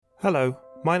Hello,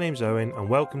 my name's Owen and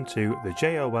welcome to the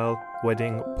JOL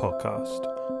Wedding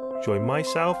Podcast. Join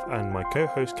myself and my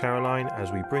co-host Caroline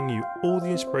as we bring you all the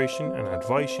inspiration and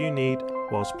advice you need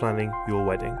whilst planning your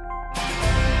wedding.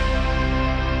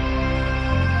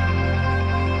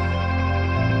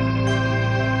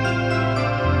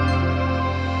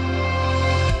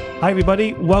 Hi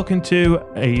everybody, welcome to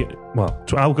welcome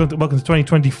to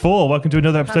 2024. Welcome to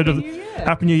another episode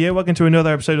Happy New Year. Welcome to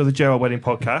another episode of the JOL Wedding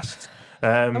Podcast.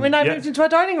 And we're now moved into our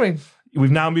dining room. We've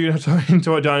now moved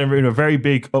into our dining room. A very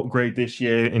big upgrade this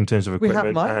year in terms of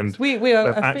equipment. And we are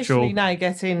officially now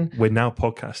getting... We're now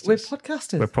podcasters. We're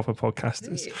podcasters. We're proper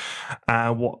podcasters.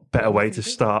 What better way to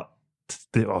start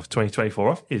of 2024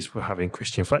 off is we're having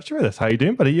Christian Fletcher with us. How are you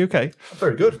doing, buddy? Are you okay? I'm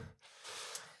very good.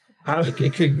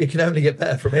 It can only get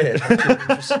better from here.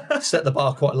 Just set the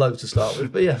bar quite low to start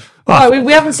with, but yeah.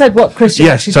 We haven't said what Christian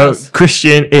actually does.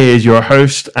 Christian is your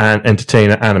host and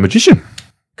entertainer and a magician.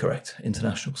 Correct.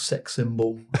 International sex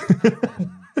symbol.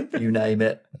 You name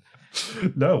it.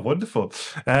 No, wonderful.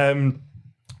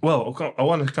 Well, I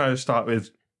want to kind of start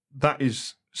with, that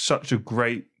is such a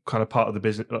great kind of part of the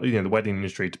business, the wedding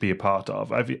industry to be a part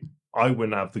of. I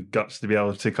wouldn't have the guts to be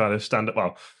able to kind of stand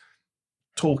up,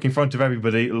 talk in front of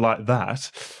everybody like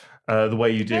that, the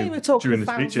way you do during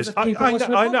the speeches.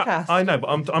 I know, but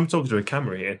I'm talking to a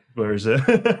camera here, whereas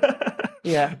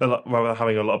rather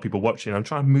having a lot of people watching, I'm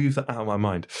trying to move that out of my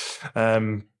mind.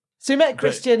 So you met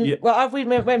Christian. Yeah. Well, we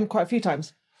met him quite a few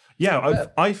times. Yeah,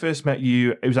 I first met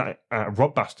you. It was at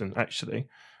Rob Baston, actually.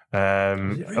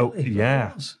 Really?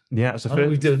 Yeah, it's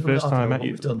the first time I met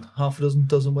you. We've done half a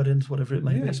dozen weddings, whatever it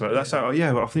may be. So that's how.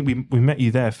 Yeah, I think we met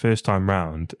you there first time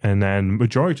round, and then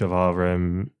majority of our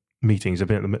meetings have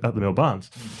been at the Mill Barns.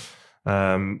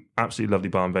 Absolutely lovely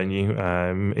barn venue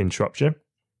in Shropshire.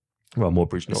 Well, more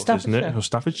Bridge North, isn't it? Or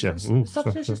Staffordshire.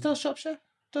 Staffordshire, still Shropshire,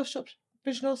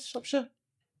 Bridge North, Shropshire.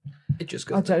 It just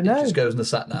goes. I don't know. It just goes in the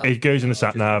sat nav. It goes in the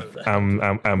sat nav, and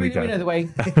we go. We know the way.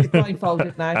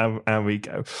 Blindfolded now. and we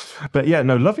go. But yeah,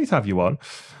 no, lovely to have you on.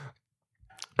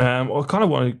 I kind of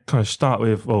want to start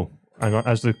with. Hang on,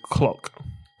 as the clock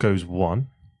goes one.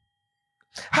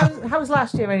 How was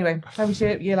last year anyway? How was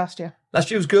your year last year?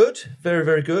 Last year was good, very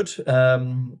very good.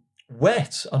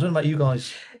 Wet. I don't know about you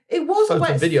guys. It was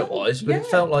wet, video wise, but it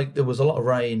felt like there was a lot of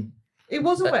rain. It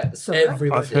was a wet summer.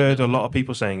 Everywhere. I've heard a lot of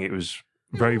people saying it was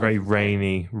very, very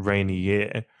rainy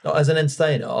year. As an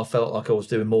entertainer, I felt like I was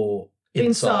doing more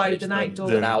inside than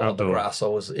outdoors. Than out on the grass. I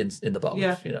was in the bars,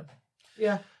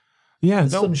 Yeah. Yeah, the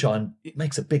sunshine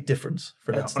makes a big difference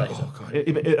for an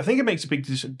entertainer. I think it makes a big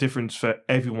difference for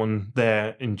everyone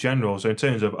there in general. So in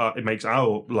terms of, it makes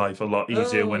our life a lot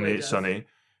easier when it's sunny.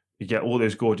 You get all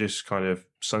those gorgeous kind of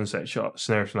sunset shots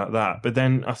and everything like that. But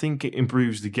then I think it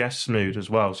improves the guest's mood as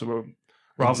well. So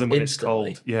rather than when it's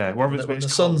cold, when the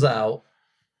sun's out,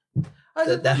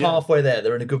 they're halfway there.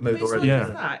 They're in a good mood already.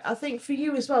 That, I think for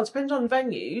you as well, depending on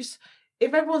venues,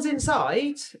 if everyone's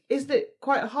inside, is it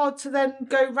quite hard to then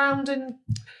go round and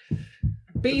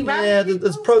be round? Yeah,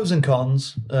 there's pros and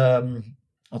cons.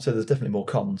 I'd say there's definitely more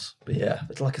cons. But yeah,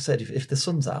 but like I said, if the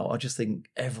sun's out, I just think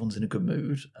everyone's in a good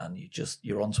mood and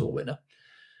you're onto a winner.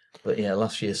 But yeah,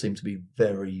 last year seemed to be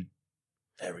very,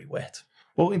 very wet.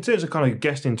 Well, in terms of kind of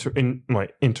guest interaction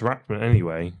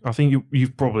anyway, I think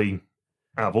you've probably,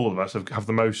 out of all of us, have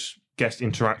the most guest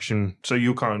interaction, so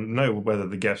you kind of know whether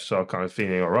the guests are kind of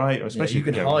feeling all right, especially you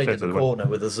can hide in the corner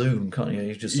with a zoom, can't you?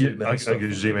 You just zoom in. I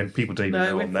can zoom in. People don't even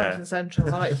know I'm there. No, Central,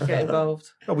 I like to get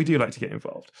involved. Oh, we do like to get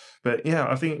involved, but yeah,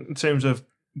 I think in terms of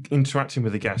interacting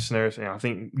with the guests and everything, I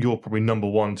think you're probably number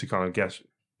one to kind of guess.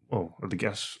 Oh, are the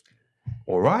guests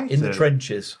all right in the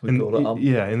trenches? We call it.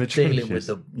 In the trenches, dealing with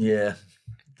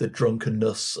the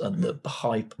drunkenness and the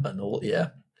hype and all. Yeah,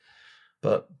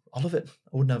 but I love it.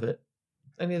 I wouldn't have it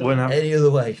any other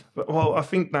way. Well, I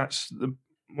think that's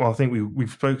I think we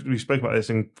spoke about this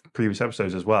in previous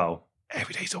episodes as well.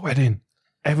 Every day's a wedding.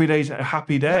 Every day's a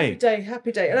happy day.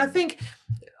 Happy day. And I think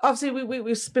obviously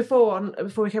we before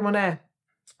we came on air,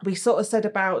 we sort of said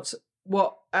about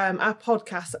what our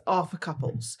podcasts are for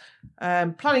couples.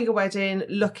 Planning a wedding,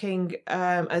 looking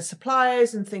at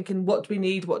suppliers and thinking what do we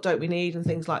need, what don't we need, and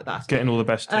things like that. Getting all the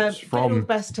best tips from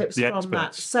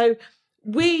that. So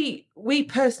we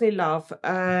personally love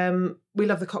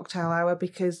the cocktail hour,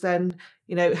 because then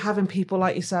having people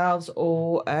like yourselves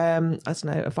or I don't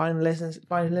know, a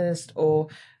violinist or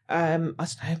I don't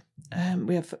know,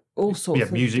 we have all sorts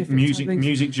of music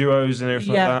duos and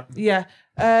everything like that. Yeah.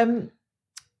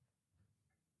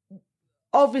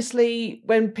 Obviously,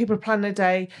 when people are planning a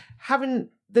day,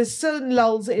 there's certain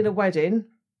lulls in a wedding,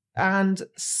 and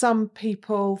some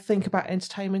people think about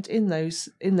entertainment in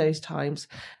those times.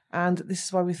 And this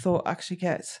is why we thought actually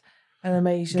get an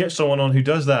amazing. Get someone on who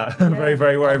does that very,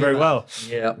 very, very, very well.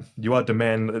 Yeah. You are the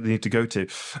man that they need to go to.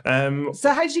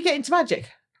 So how did you get into magic?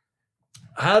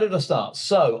 How did I start?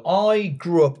 So I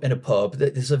grew up in a pub.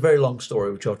 This is a very long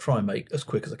story, which I'll try and make as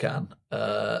quick as I can.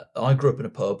 I grew up in a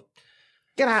pub.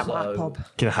 Get out of my pub.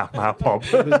 Can I have my pop?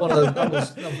 It was one of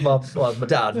those. That was my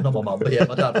dad, not my mum, but yeah,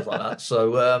 my dad was like that.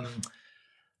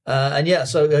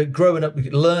 So, growing up,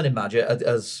 learning magic,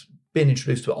 as being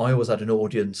introduced to it, I always had an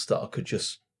audience that I could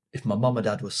just, if my mum and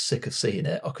dad were sick of seeing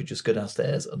it, I could just go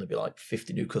downstairs and there'd be like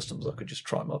 50 new customers I could just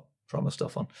try my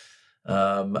stuff on.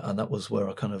 And that was where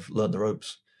I kind of learned the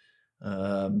ropes.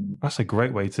 That's a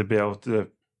great way to be able to.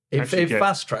 It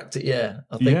fast tracked it, yeah.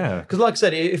 I think. Yeah. Because, like I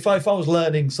said, if I was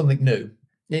learning something new,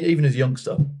 even as a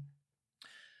youngster,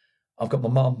 I've got my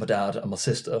mum, my dad, and my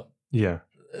sister. Yeah.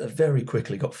 Very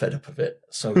quickly got fed up of it.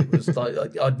 So it was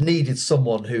like I needed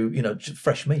someone who, just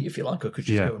fresh meat, if you like, I could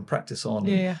just go and practice on.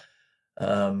 Yeah.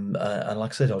 And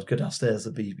like I said, I would go downstairs,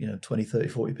 there'd be 20, 30,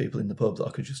 40 people in the pub that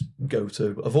I could just go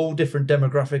to, of all different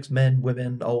demographics, men,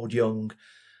 women, old, young,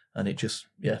 and it just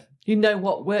You know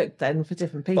what worked then for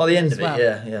different people. by the end of well.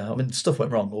 it, I mean, stuff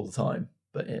went wrong all the time,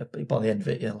 but by the end of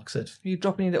it, like I said, You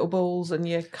dropping your little balls and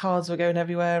your cards were going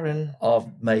everywhere, and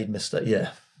I've made mistakes.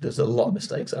 There's a lot of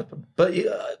mistakes happen, but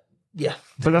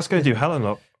But that's going to do hell of a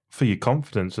lot for your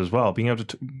confidence as well. Being able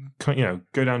to,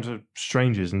 go down to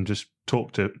strangers and just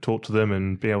talk to them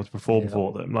and be able to perform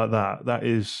for them like that. That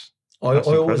is. I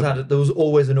always there was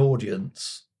always an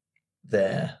audience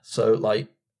there. So like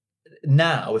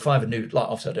now, if I have a new, like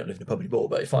obviously I don't live in a pub anymore,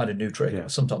 but if I had a new trick,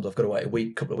 sometimes I've got to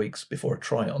wait a couple of weeks before I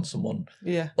try it on someone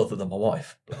other than my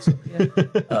wife.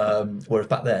 Whereas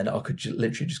back then I could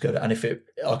literally just go to, and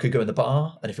I could go in the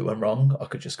bar, and if it went wrong, I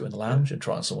could just go in the lounge and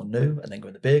try on someone new, and then go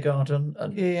in the beer garden,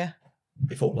 and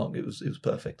before long it was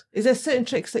perfect. Is there certain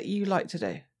tricks that you like to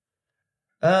do?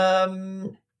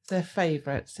 Their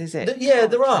favourites, is it? Yeah,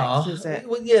 there are. Tricks, is it?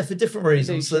 Well, for different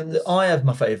reasons. I have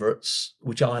my favourites,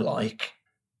 which I like,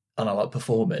 and I like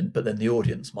performing, but then the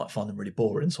audience might find them really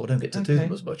boring, so I don't get to do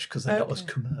them as much because they're not as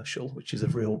commercial, which is a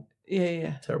real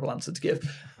terrible answer to give.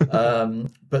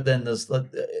 But then there's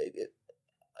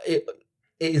it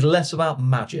is less about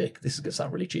magic. This is going to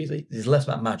sound really cheesy. It is less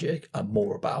about magic and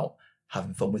more about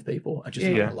having fun with people and just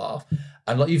having a laugh.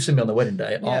 And like you've seen me on the wedding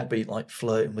day, I'll be like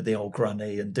flirting with the old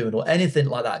granny and doing anything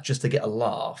like that just to get a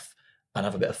laugh and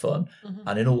have a bit of fun. Mm-hmm.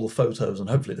 And in all the photos and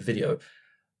hopefully the video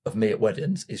of me at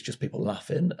weddings, it's just people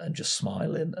laughing and just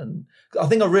smiling. And I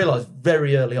think I realised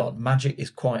very early on, magic is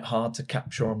quite hard to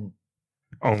capture on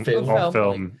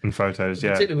film and photos.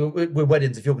 Yeah, particularly with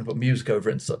weddings, if you're going to put music over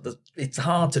it and stuff, it's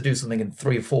hard to do something in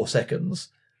 3 or 4 seconds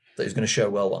that is going to show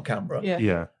well on camera.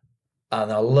 Yeah. And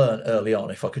I learned early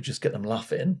on, if I could just get them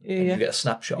laughing and you get a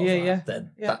snapshot of that,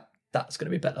 then that's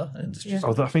going to be better. And it's just...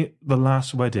 I think the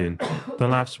last wedding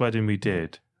we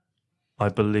did, I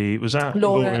believe, was that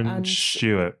Laura and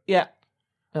Stuart. Yeah.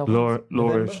 Laura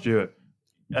and Stuart.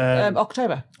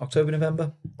 October,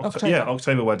 November. Yeah,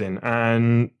 October wedding.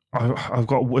 And I've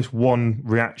got this one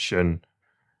reaction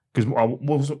because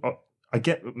I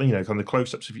get, kind of the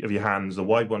close-ups of your hands, the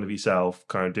wide one of yourself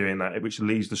kind of doing that, which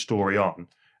leads the story on.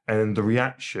 And the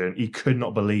reaction, he could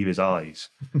not believe his eyes.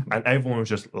 And everyone was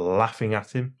just laughing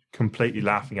at him, completely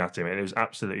laughing at him. And it was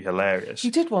absolutely hilarious.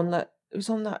 You did one that it was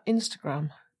on that Instagram.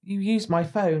 You used my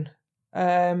phone.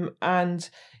 And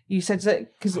you said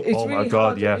that because it's oh really my God,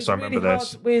 hard, yes, I remember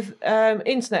this. With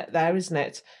internet there, isn't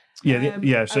it?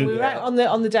 Yeah. So we were out on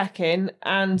the decking,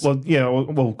 and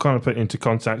we'll kind of put it into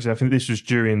context. I think this was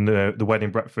during the wedding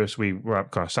breakfast. We were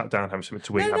kind of sat down having something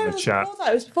to eat, having a chat.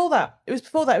 It was before that.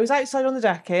 It was outside on the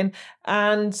decking,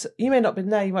 and you may not have been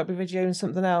there. You might be videoing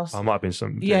something else. I might have been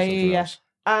something. Yeah.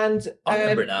 And I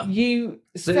remember it now. You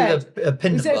said a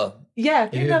pin number. Pin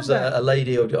it was number. A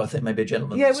lady, or I think maybe a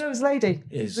gentleman. Yeah, it was a lady.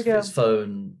 His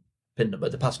phone pin number,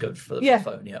 the passcode for the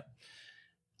phone. Yeah,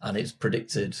 and it's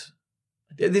predicted.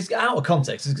 This out of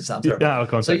context. This is going to sound terrible. Out of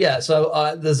context.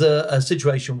 So there's a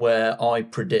situation where I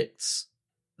predict,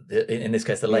 in this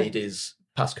case, the lady's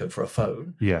passcode for a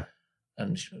phone. Yeah.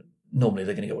 And normally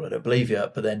they're going to go, well, I don't believe you.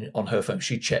 But then on her phone,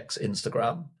 she checks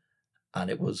Instagram, and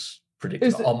it was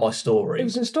predicted on my story. It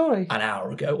was a story an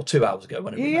hour ago or 2 hours ago,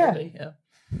 whenever it may be. Yeah.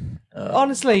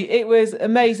 Honestly, it was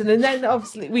amazing. And then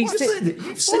obviously you've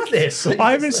said this.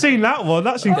 I haven't seen that one.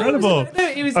 That's incredible.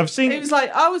 I've seen. It was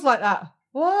like I was like that.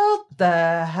 What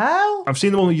the hell? I've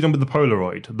seen the one that you done with the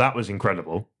Polaroid. That was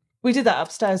incredible. We did that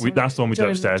upstairs. That's the one we did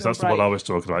upstairs. That's the one I was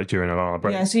talking about during our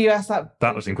break. Yeah, so you asked that.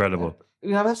 That was incredible.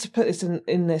 I'll have to put this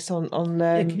in this on.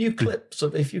 Can you clip? So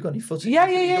if you've got any footage,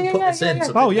 Yeah. put this in.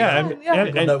 So Oh, yeah, people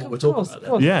and know what we're talking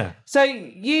about. Then. Yeah. So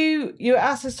you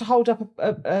asked us to hold up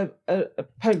a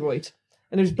Polaroid,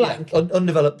 and it was blank.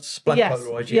 Undeveloped blank Yes,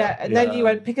 Polaroid. yeah. And then you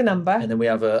went pick a number. And then we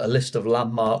have a list of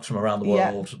landmarks from around the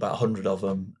Yeah. world, about 100 of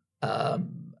them.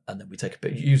 And then we take a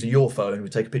picture using your phone. We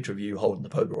take a picture of you holding the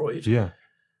Polaroid. Yeah.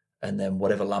 And then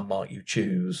whatever landmark you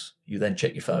choose, you then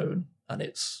check your phone, and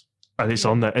it's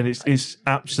on there, and it's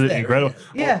absolutely there, incredible.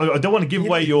 yeah. I don't want to give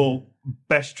away your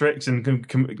best tricks and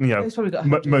He's probably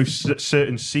got most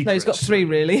certain secrets. No, he's got 3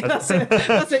 really. That's it.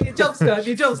 That's it. Your job's done.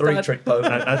 Your job's done. 3-trick pony.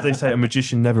 As they say, a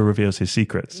magician never reveals his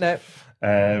secrets. No.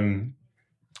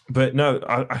 But no,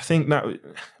 I think that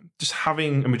just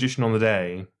having a magician on the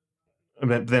day,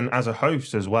 and then as a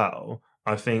host as well,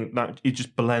 I think that it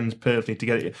just blends perfectly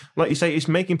together. Like you say, it's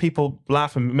making people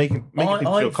laugh and making people feel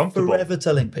I'm comfortable. forever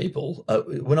telling people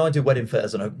when I do wedding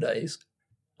fairs and open days,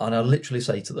 and I literally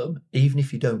say to them, even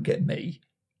if you don't get me,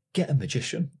 get a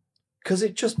magician, because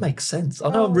it just makes sense. I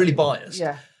know I'm really biased,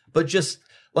 Yeah. but just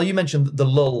like you mentioned, the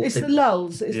lull. It's the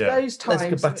lulls. It's those times.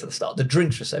 Let's go back to the start. The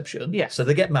drinks reception. Yeah. So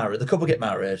they get married. The couple get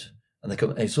married, and they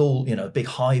come. It's all big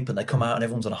hype, and they come out, and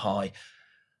everyone's on a high.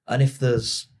 And if there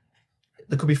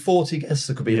could be 40 guests,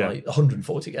 there could be like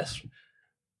 140 guests.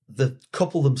 The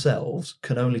couple themselves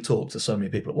can only talk to so many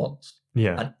people at once.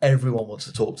 Yeah. And everyone wants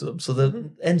to talk to them. So there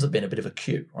ends up being a bit of a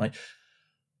queue, right?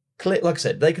 Like I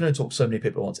said, they can only talk to so many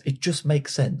people at once. It just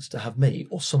makes sense to have me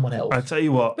or someone else I tell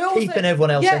you what, But also- keeping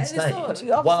everyone else yeah, it's entertained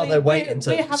not- while obviously, they're waiting we're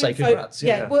to having say congrats.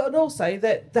 Yeah, well, and also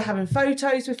that they're having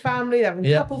photos with family, they're having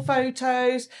Yeah. couple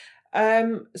photos.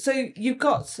 So you've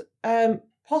got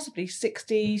possibly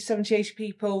 60, 70, 80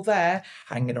 people there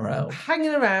Hanging around.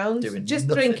 hanging around, Doing just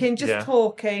nothing. drinking, just Yeah.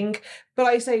 talking. But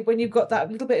like I say, when you've got that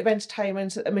little bit of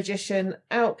entertainment, a magician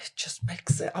out. It just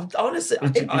makes it. Honestly, I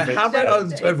It hammer it does.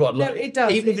 home to everyone. No, Like, it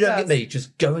does, even if it you don't does. get me,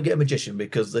 just go and get a magician,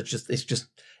 because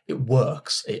it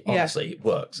works. It Yeah. honestly it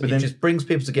works. But It then- just brings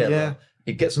people together. Yeah.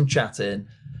 It gets them chatting.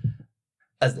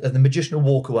 As the magician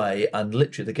will walk away, and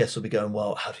literally the guests will be going,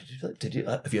 "Well, how did you do that? Did you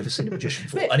have you ever seen a magician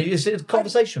before?" But- And it's a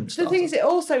conversation. The thing is,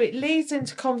 it leads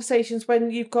into conversations when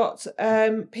you've got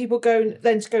people going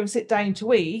then to go and sit down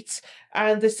to eat,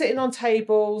 and they're sitting on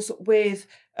tables with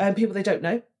people they don't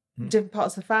know, different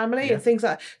parts of the family and things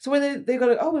like that. So when they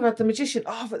go, "Oh, we've had the magician.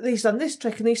 Oh, but he's done this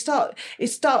trick," and it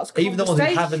starts even the ones who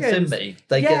haven't seen me,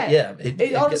 they get it It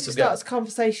gets honestly them going. starts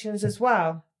conversations as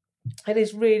well. It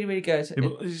is really, really good.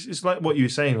 it's like what you were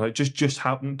saying. Like just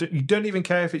happen. You don't even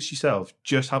care if it's yourself.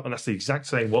 Just happen. That's the exact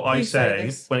same. What I We say say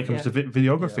this, when it comes yeah. to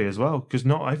videography as well, because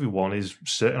not everyone is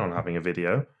certain on having a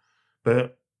video.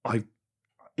 But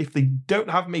if they don't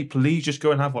have me, please just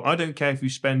go and have one. I don't care if you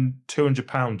spend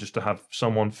 £200 just to have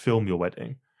someone film your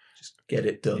wedding. Just get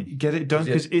it done. Get it done,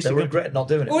 because it's they regret not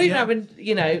doing it. Or even having,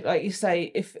 like you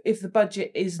say, if the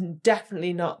budget is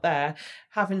definitely not there,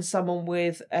 having someone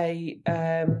with a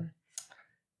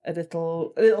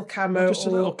little camera, just a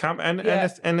little camera and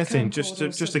anything just camcorder or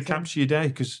to something. capture your day,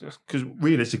 because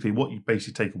realistically what you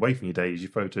basically take away from your day is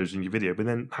your photos and your video, but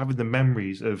then having the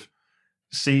memories of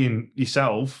seeing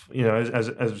yourself, as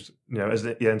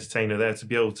the entertainer there, to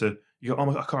be able to you go, oh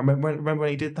my God, I can't remember when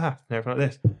he did that and everything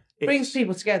like this. brings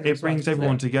people together. It as well, brings doesn't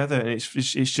everyone it? together, and it's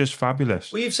just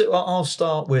fabulous. Well, I'll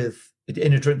start with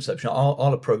in a drink reception.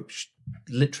 I'll approach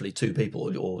literally 2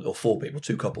 people or 4 people,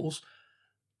 2 couples,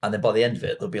 and then by the end of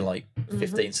it, there'll be like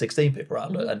 15, 16 people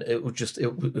around it, and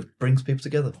it brings people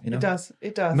together. It does.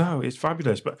 It does. No, it's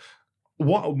fabulous. But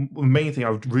the main thing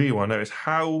I would really want to know is,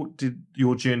 how did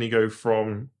your journey go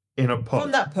from in a pub?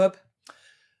 From that pub.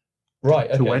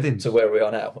 Right, okay, weddings. to where we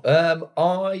are now.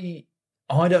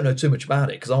 I don't know too much about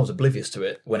it because I was oblivious to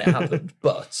it when it happened.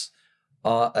 But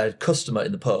a customer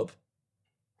in the pub,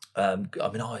 I'd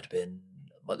been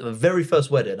the very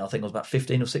first wedding. I think I was about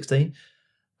 15 or 16,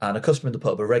 and a customer in the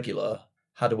pub, a regular,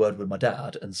 had a word with my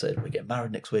dad and said, "We're getting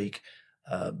married next week.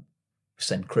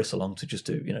 Send Chris along to just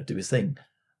do his thing."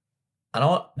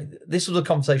 And this was a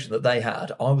conversation that they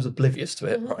had. I was oblivious to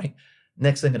it. Right.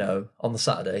 Next thing I know, on the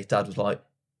Saturday, Dad was like,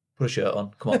 "Put a shirt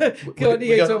on, come on, Go on,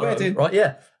 you go to a on the road." wedding. Right?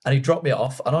 Yeah, and he dropped me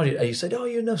off, and he said, "Oh,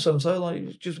 you know so and so,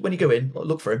 like just when you go in,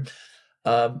 look for him."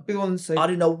 Be the one to I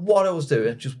didn't know what I was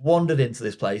doing. Just wandered into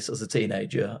this place as a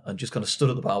teenager and just kind of stood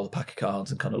at the bar with a pack of cards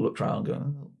and kind of looked around,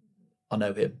 going, "Oh, I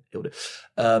know him. He'll do."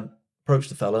 Approached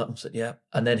the fella and said, "Yeah,"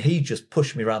 and then he just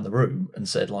pushed me around the room and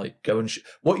said, "Like, go and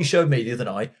what you showed me the other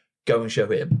night. Go and show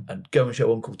him, and go and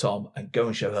show Uncle Tom, and go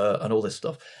and show her, and all this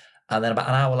stuff." And then about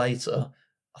an hour later,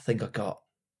 I think I got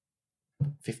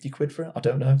 £50 for it. I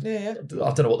don't know. Yeah. I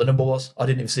don't know what the number was. I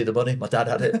didn't even see the money. My dad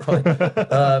had it. Right?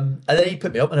 And then he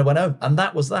picked me up and I went home. And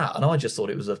that was that. And I just thought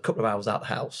it was a couple of hours out the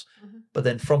house. Mm-hmm. But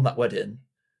then from that wedding,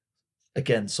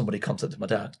 again, somebody contacted my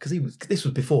dad because this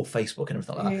was before Facebook and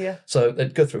everything like that. Yeah. So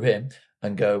they'd go through him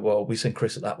and go, well, we seen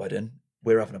Chris at that wedding.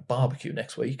 We're having a barbecue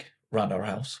next week around our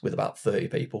house with about 30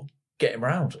 people. Get him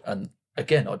round. And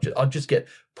again, I'd just get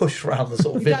pushed around the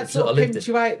sort of That village sort that I of lived pimped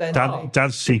in. you out then.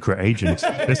 Dad's secret agent.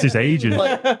 This is agent.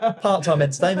 Like part-time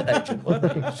entertainment agent.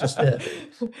 Wasn't he? It was just, yeah.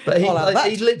 But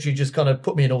he literally just kind of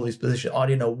put me in all these positions. I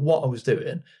didn't know what I was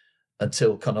doing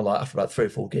until kind of like after about 3 or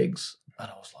 4 gigs. And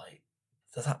I was like,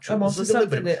 is that true? I'm onto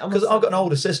something. Because I've got an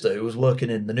older sister who was working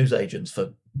in the newsagents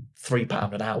for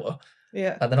 £3 an hour.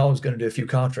 Yeah. And then I was going to do a few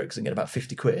card tricks and get about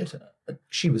 £50.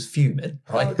 She was fuming,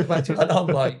 right? And I'm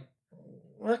like,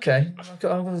 okay,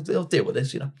 I'll deal with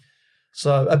this, you know.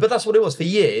 So, but that's what it was for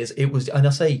years. It was, and I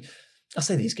say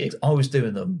these gigs, I was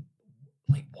doing them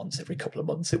like once every couple of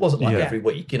months. It wasn't like every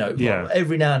week, you know. Yeah. Like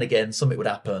every now and again, something would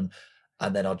happen,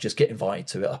 and then I'd just get invited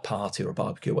to a party or a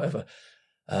barbecue or whatever.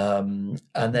 And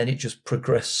then it just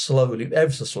progressed slowly,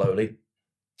 ever so slowly.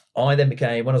 I then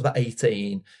became, when I was about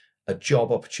 18, a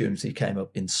job opportunity came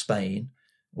up in Spain,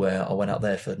 where I went out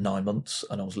there for 9 months,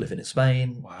 and I was living in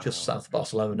Spain, just south of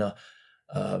Barcelona,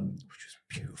 which was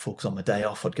beautiful. Because on my day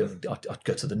off, I'd go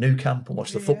to the Nou Camp and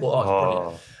watch the football.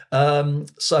 Oh,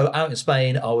 brilliant. So out in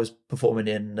Spain, I was performing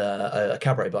in a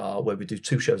cabaret bar where we do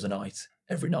 2 shows a night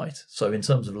every night. So in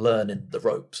terms of learning the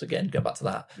ropes, again, going back to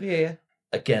that,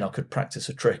 again, I could practice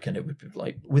a trick, and it would be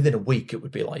like within a week, it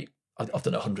would be like I've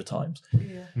done it 100 times.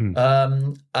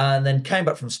 And then came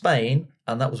back from Spain,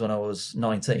 and that was when I was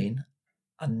 19.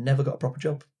 I never got a proper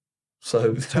job.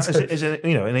 So is it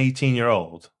you know, an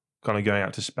 18-year-old kind of going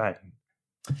out to Spain?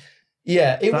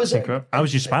 Yeah, it That's was. incredible. How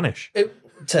was your Spanish?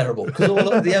 Terrible, because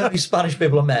the only Spanish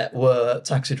people I met were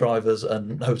taxi drivers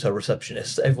and hotel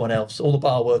receptionists. Everyone else, all the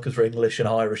bar workers were English and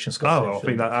Irish and Scottish. Oh, I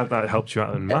think that helped you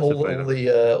out massively.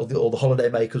 All the holiday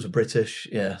makers were British.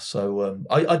 Yeah, so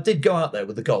I did go out there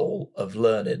with the goal of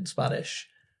learning Spanish,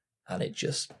 and it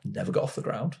just never got off the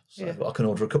ground. So I can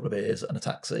order a couple of beers and a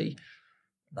taxi.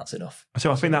 That's enough.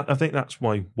 So I think that's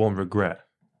my one regret: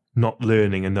 not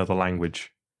learning another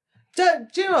language. Do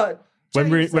you know what? When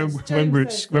we're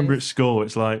at school,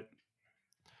 it's like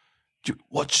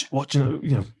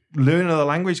learn another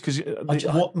language because the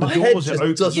doors are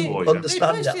open doesn't for you.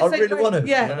 understand it. I really want to.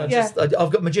 Yeah.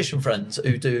 I've got magician friends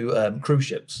who do cruise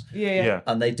ships. Yeah.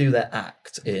 And they do their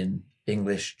act in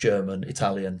English, German,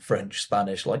 Italian, French,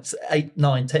 Spanish, like 8,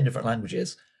 9, 10 different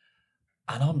languages.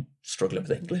 And I'm struggling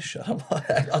with English. And I'm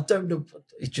like, I don't know.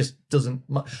 It just doesn't.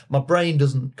 My brain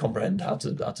doesn't comprehend how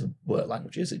to work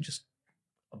languages.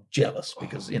 I'm jealous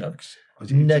because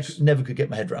never could get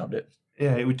my head around it.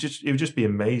 Yeah, it would just be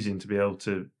amazing to be able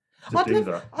to do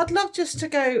that. I'd love just to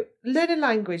go learn a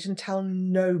language and tell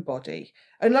nobody,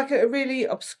 and like a really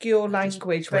obscure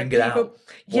language where bring it out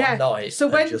one night. So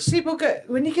when people go,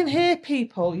 when you can hear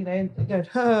people, going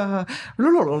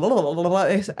like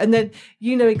this, and then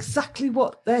you know exactly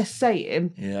what they're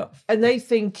saying, and they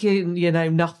thinking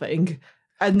nothing,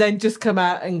 and then just come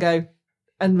out and go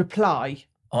and reply.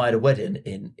 I had a wedding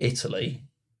in Italy,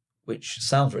 which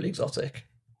sounds really exotic.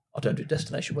 I don't do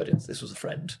destination weddings. This was a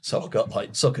friend. So I got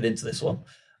suckered into this one.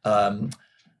 And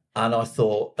I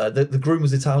thought the groom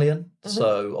was Italian. Mm-hmm.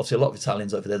 So obviously a lot of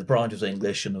Italians over there. The bride was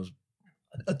English, and there was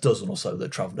a dozen or so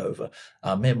that travelled over.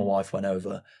 Me and my wife went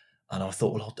over, and I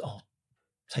thought, well, I'll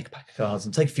take a pack of cards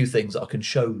and take a few things that I can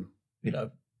show,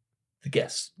 the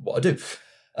guests what I do.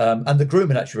 And the groom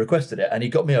had actually requested it, and he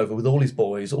got me over with all his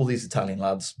boys, all these Italian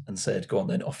lads, and said, go on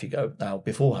then, off you go. Now,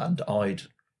 beforehand, I'd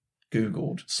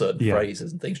Googled certain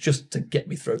phrases and things just to get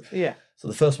me through. Yeah. So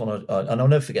the first one, and I'll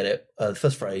never forget it, the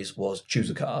first phrase was choose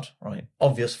a card, right?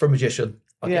 Obvious, for a magician.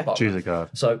 Choose a card.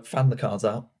 So fan the cards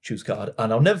out, choose a card.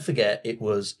 And I'll never forget, it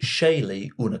was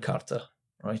scegli una carta,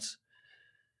 right?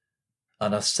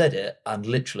 And I said it, and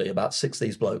literally about 6 of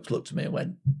these blokes looked at me and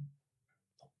went,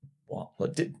 what?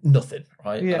 Like, did nothing,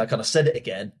 right? Yeah. And I kind of said it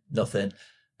again, nothing.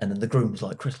 And then the groom was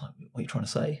like, Chris, what are you trying to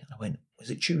say? And I went, is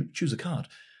it choose a card?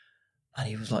 And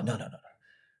he was like, no.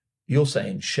 You're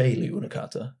saying scegli una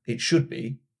carta. It should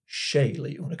be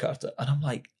scegli una carta. And I'm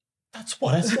like, that's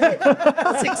what I said.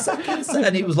 That's exactly what I said.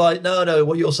 And he was like, no,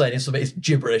 what you're saying is something, it's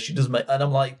gibberish. It doesn't make. And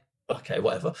I'm like, okay,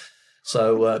 whatever.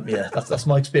 So that's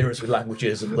my experience with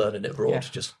languages and learning it abroad. Yeah.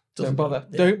 Just don't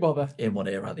bother. In one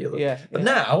ear out the other. Yeah. But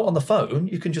now on the phone,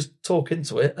 you can just talk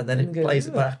into it, and then it plays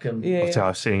it back. And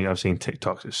I've seen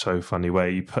TikToks. It's so funny where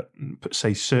you put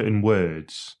say certain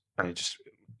words and it just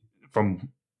from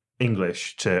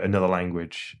English to another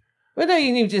language, Well, no,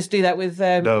 you just do that with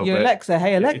your but- Alexa.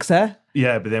 Hey, Alexa.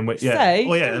 Yeah, but then Say-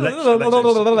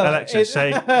 Alexa,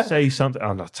 say something.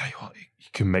 And I'll tell you what, you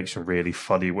can make some really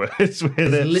funny words with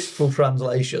Because it. literal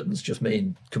translations just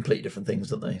mean completely different things,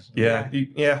 don't they?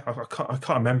 Yeah. I can't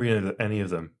remember any of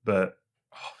them, but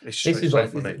it's This just is so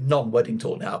like funny. non-wedding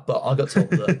talk now, but I got told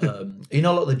that you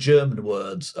know, a lot of the German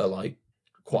words are like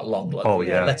quite long. Like Oh,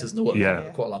 yeah. letters in the word Yeah.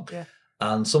 are quite long. Yeah.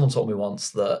 And someone told me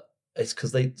once that it's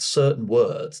because certain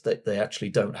words they actually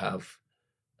don't have,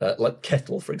 like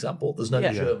kettle, for example. There's no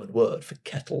Yeah. German word for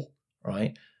kettle,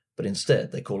 right? But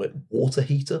instead they call it water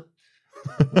heater,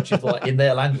 which is like in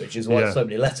their language is why it's so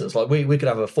many letters. Like we could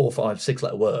have a 4, 5, 6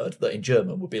 letter word that in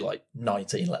German would be like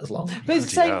 19 letters long. But it's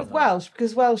the same with Welsh,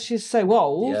 because Welsh is so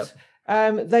old.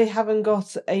 Yep. They haven't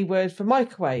got a word for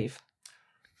microwave.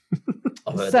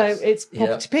 I've heard So this. it's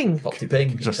poppy ping. Poppy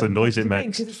ping. Just the noise it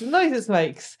makes. It's the noise it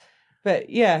makes.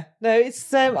 But yeah, no,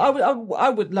 it's I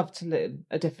would love to learn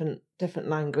a different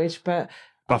language, but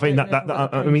But I think don't that know if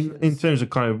I've got I the mean, in patience. terms of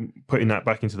kind of putting that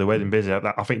back into the wedding business,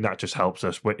 I think that just helps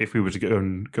us if we were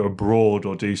to go abroad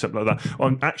or do something like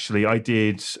that. Actually, I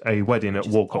did a wedding at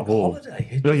Walcott Hall.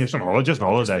 Holiday. No, just on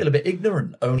holiday. I feel a bit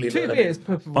ignorant. Only 2 learning. years.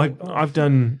 I've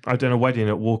done a wedding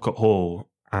at Walcott Hall,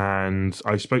 and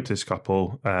I spoke to this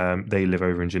couple. They live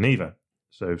over in Geneva,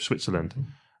 so Switzerland,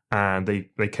 and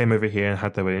they came over here and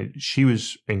had their wedding. She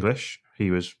was English, he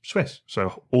was Swiss,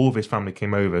 so all of his family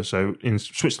came over. So in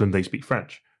Switzerland they speak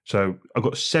French. So I've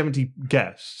got 70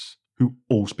 guests who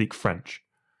all speak French.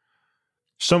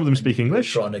 Some of them speak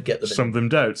English, Trying to get them some of in them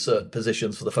don't. certain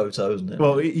positions for the photos. Isn't it?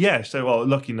 Well, yeah. So,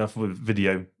 lucky enough with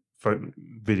video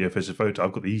versus photo,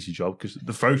 I've got the easy job because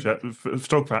the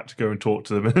photographer had to go and talk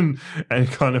to them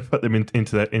and kind of put them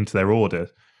into their order.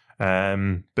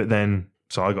 But then,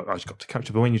 so I just got to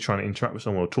capture. But when you're trying to interact with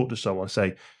someone or talk to someone,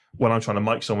 say when I'm trying to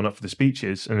mic someone up for the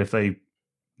speeches, and if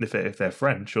they're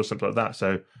French or something like that,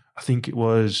 so I think it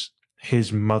was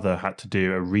his mother had to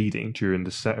do a reading during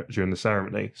the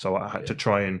ceremony, so I had to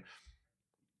try and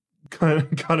kind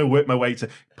of work my way to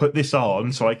put this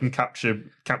on so I can capture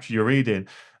your reading.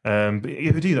 But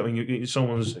you do that when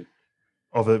someone's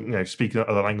speaking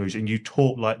another language and you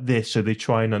talk like this, so they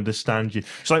try and understand you.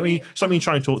 It's like when you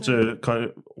try and talk to kind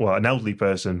of an elderly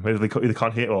person, whether they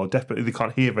can't hear or deaf, but they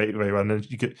can't hear very well, and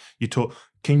you talk.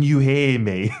 Can you hear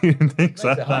me? And things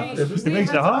like that. It makes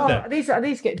it harder. I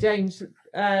need to get James.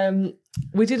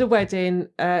 We did a wedding,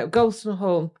 Golston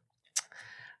Hall.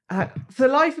 For the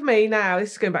life of me now,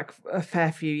 this is going back a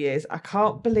fair few years. I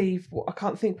can't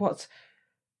think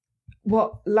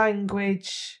what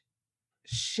language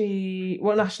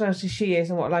what nationality she is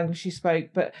and what language she spoke,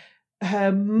 but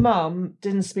her mum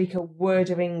didn't speak a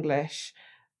word of English,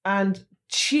 and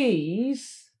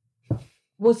cheese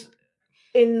was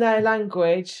in their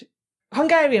language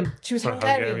Hungarian. She was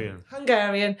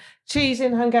Hungarian. Cheese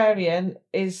in Hungarian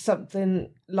is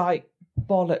something like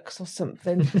bollocks or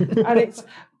something, and it's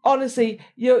honestly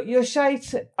you're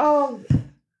shouting. Oh,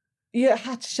 you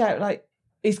had to shout like,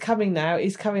 "He's coming now!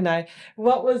 He's coming now!"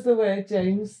 What was the word,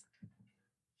 James?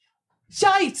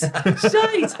 Shite!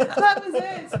 Shite! That was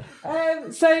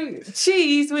it. So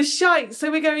cheese was shite.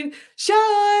 So we're going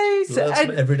shite. Learn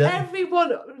something every day.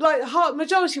 Everyone, like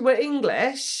majority were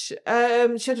English. She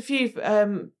had a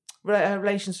few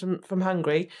relations from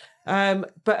Hungary,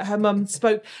 but her mum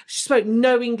spoke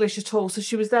no English at all. So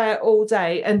she was there all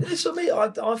day. And It's for me,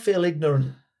 I feel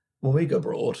ignorant when we go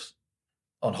abroad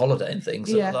on holiday and things.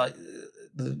 Yeah. Like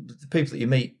the people that you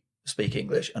meet speak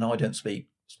English, and I don't speak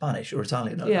Spanish or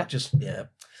Italian. Yeah.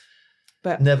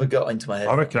 But never got into my head.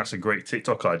 I reckon that's a great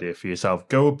TikTok idea for yourself.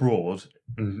 Go abroad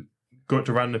and go up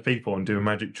to random people and do a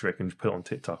magic trick and put it on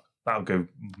TikTok. That'll go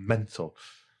mental.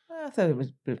 I thought it was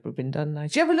been done now.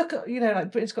 Do you ever look at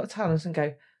like Britain's Got Talent and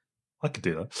go, I could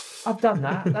do that. I've done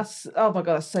that. That's oh my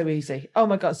god, that's so easy. Oh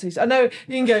my god, it's easy. I know you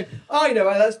can go. I know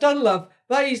how that's done, love.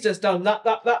 He's just done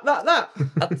that.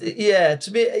 Yeah,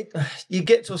 to me, you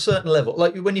get to a certain level.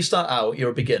 Like when you start out,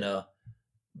 you're a beginner.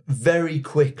 Very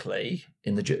quickly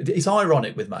it's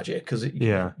ironic with magic because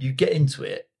you get into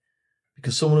it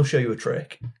because someone will show you a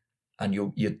trick and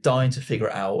you're dying to figure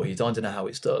it out, or you're dying to know how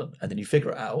it's done, and then you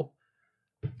figure it out,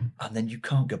 and then you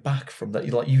can't go back from that.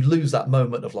 You lose that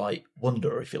moment of like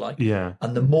wonder, if you like. Yeah.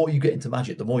 And the more you get into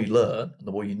magic, the more you learn and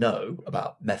the more you know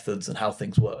about methods and how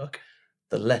things work,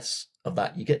 the less of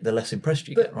that you get, the less impressed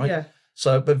you get, right? Yeah.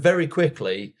 So, but very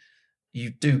quickly, you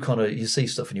do you see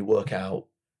stuff and you work out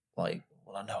like,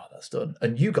 well, I know how that's done.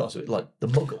 And you guys are like the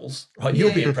muggles, right?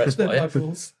 You'll be impressed by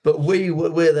it. But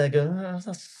we're there going,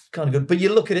 that's kind of good. But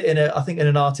you look at it in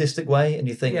an artistic way, and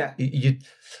you think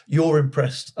you're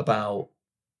impressed about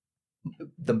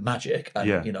the magic,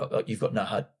 and you know, you've got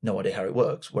no idea how it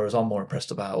works. Whereas I'm more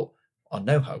impressed about, I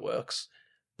know how it works,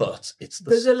 but it's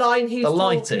the line he's the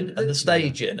lighting talking, and the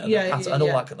staging and the pattern and all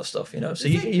that kind of stuff. You know, so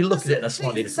you look at it in a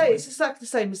slightly different way. It's exactly the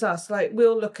same as us. Like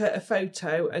we'll look at a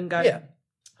photo and go,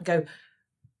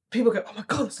 people go, oh my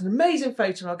god, it's an amazing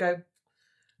photo, and I'll go,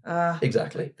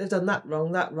 exactly. They've done that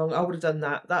wrong. I would have done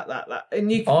that.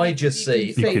 And you can, I just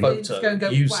see the photo.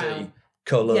 You wow. see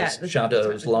colours,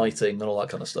 shadows, lighting, and all that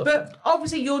kind of stuff. But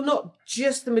obviously, you're not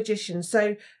just the magician.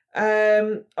 So,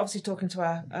 obviously, talking to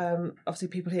our obviously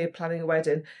people here planning a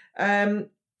wedding.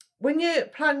 When you're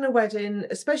planning a wedding,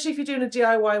 especially if you're doing a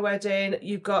DIY wedding,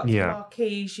 you've got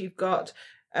marquees, you've got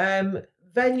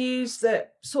venues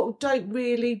that sort of don't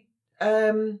really.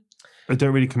 They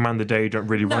don't really command the day. Don't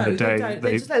really run the day.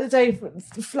 They just let the day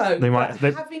flow.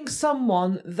 Having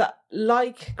someone that,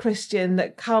 like Christian,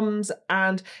 that comes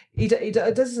and he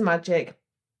does his magic.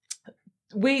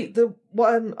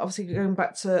 Obviously going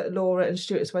back to Laura and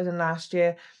Stuart's wedding last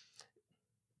year,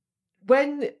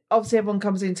 when obviously everyone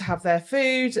comes in to have their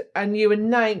food and you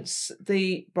announce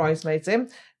the bridesmaids in,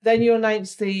 then you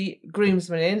announce the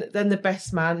groomsmen in, then the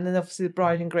best man, and then obviously the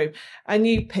bride and groom, and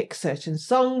you pick certain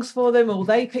songs for them, or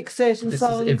they pick certain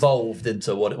songs. This evolved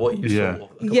into what you saw a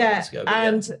couple of months ago.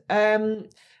 And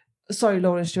sorry,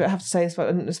 Laura and Stuart, I have to say this,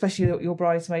 but especially your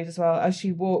bridesmaid as well, as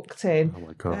she walked in. Oh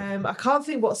my god! I can't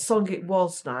think what song it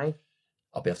was now.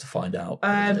 I'll be able to find out.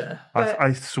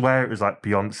 I swear it was like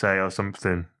Beyonce or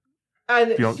something.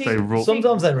 And Beyonce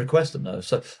sometimes they request them though.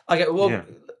 So I get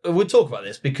we'll talk about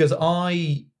this because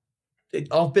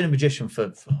I've been a magician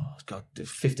for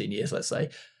 15 years, let's say,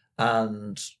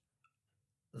 and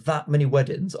that many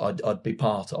weddings I'd be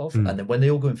part of, and then when they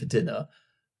all go in for dinner,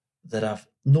 they'd have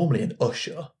normally an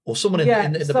usher or someone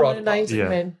in the bridal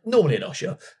party, normally an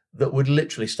usher that would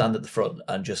literally stand at the front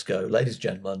and just go, "Ladies and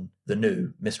gentlemen, the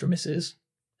new Mr. and Mrs.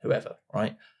 whoever,"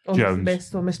 right? Or Jones.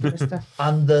 Mr. or Mr.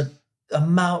 And the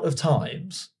amount of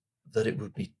times that it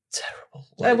would be terrible.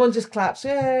 Everyone just claps.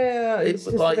 It's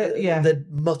just they'd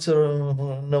mutter,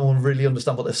 no one really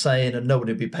understand what they're saying, and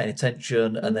nobody would be paying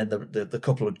attention. And then the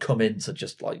couple would come in to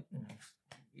just like,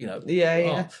 you know,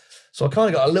 So I kind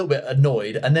of got a little bit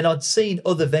annoyed, and then I'd seen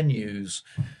other venues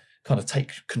kind of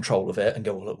take control of it and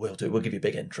go, well, look, we'll give you a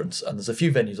big entrance. And there's a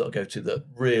few venues that I go to that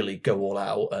really go all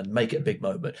out and make it a big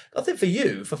moment. I think for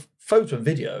you, for photo and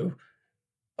video,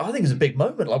 I think it's a big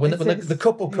moment. Like when the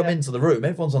couple come into the room,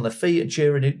 everyone's on their feet and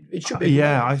cheering. It should be.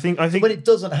 I think when it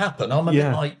doesn't happen, I'm a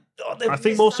bit like. I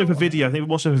think more so for video.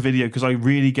 Because I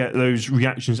really get those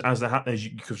reactions as they happen,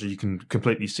 because you can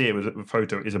completely see it. With a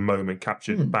photo is a moment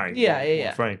captured, bang,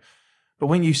 frame. But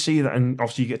when you see that, and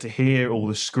obviously you get to hear all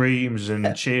the screams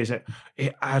and cheers, it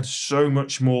adds so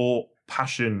much more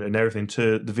passion and everything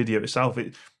to the video itself.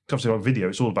 It comes to video;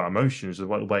 it's all about emotions. The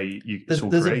way it's all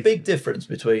there's created. A big difference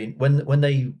between when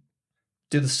they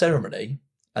do the ceremony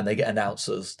and they get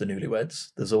announcers, the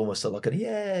newlyweds. There's almost like a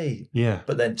yay,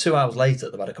 But then 2 hours later,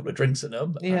 they've had a couple of drinks in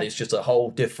them, and it's just a whole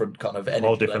different kind of energy,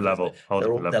 whole different level.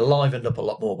 They're livened up a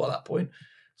lot more by that point.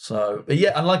 So, but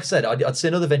and like I said, I'd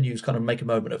seen other venues kind of make a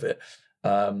moment of it.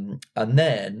 And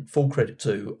then full credit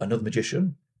to another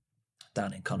magician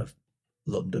down in kind of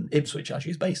London, Ipswich, actually,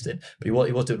 he's based in, but he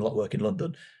was doing a lot of work in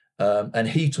London. And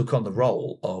he took on the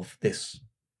role of this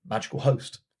magical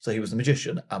host. So he was the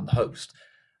magician and the host.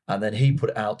 And then he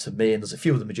put it out to me, and there's a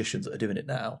few of the magicians that are doing it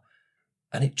now.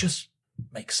 And it just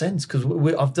makes sense because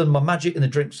I've done my magic in the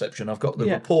drink reception. I've got the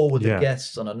rapport with the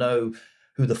guests, and I know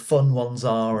who the fun ones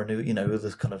are and who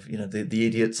the kind of, the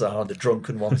idiots are, the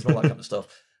drunken ones and all that kind of stuff.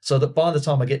 So that by the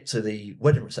time I get to the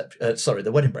wedding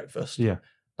the wedding breakfast, and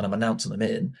I'm announcing them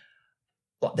in,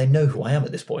 like they know who I am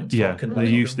at this point. So I can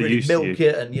really milk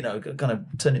it and kind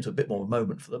of turn it into a bit more of a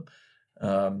moment for them.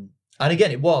 And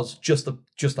again, it was just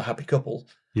the happy couple.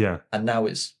 Yeah, and now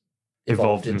it's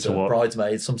evolved into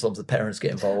bridesmaids. Sometimes the parents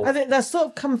get involved. I think that's sort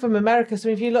of come from America. So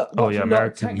if you look,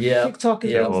 American, TikTok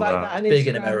and things like that, and big Instagram.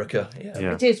 In America.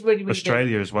 Yeah, it is really, really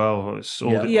Australia big. as well. It's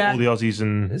all the Aussies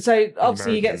and so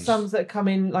obviously you get some that come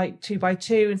in like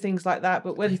 2x2 and things like that.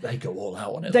 But when they go all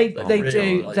out on it, they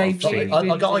do.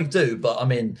 I do, but I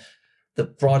mean. The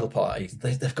bridal party,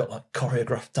 they've got like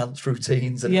choreographed dance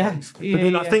routines. And but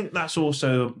then I think that's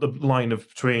also the line of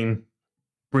between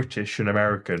British and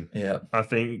American. Yeah, I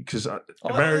think because I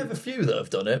have a few that have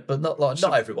done it, but not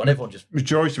everyone. Everyone just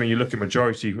majority. When you look at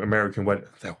majority American wedding,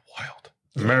 they're wild.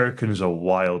 Americans are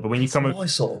wild, but when you come, my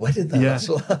sort of wedding, that's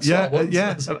what that's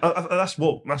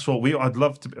what we. I'd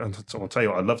love to. I'll tell you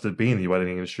what, I'd love to be in the wedding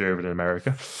industry over in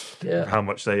America. Yeah, how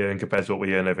much they earn compared to what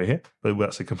we earn over here, but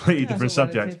that's a completely different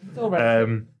subject.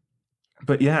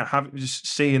 But just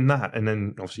seeing that, and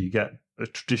then obviously you get a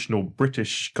traditional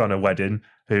British kind of wedding,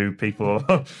 who people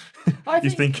I you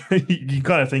think you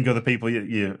kind of think of the people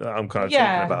I'm kind of Yeah.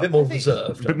 talking A about. bit more I think-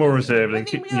 reserved. A bit more reserved. I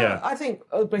think we are. I think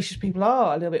British people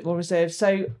are a little bit more reserved.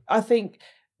 So I think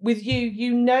with you,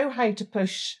 you know how to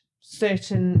push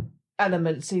certain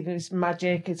elements, either it's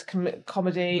magic, it's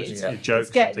comedy, it's, Yeah. Jokes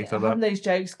it's and things like having that. those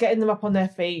jokes, getting them up on their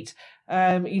feet.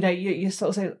 You're sort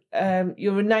of saying,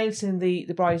 you're announcing the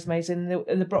bridesmaids and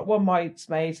the one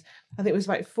bridesmaid. I think it was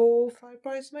about 4 or 5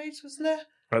 bridesmaids, wasn't there?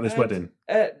 At this wedding,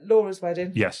 Laura's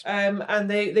wedding. yes. And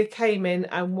they came in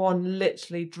and one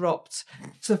literally dropped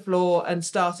to the floor and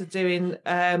started doing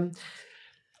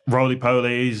Roly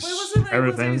polies,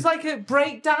 everything. It was like a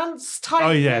break dance type. Oh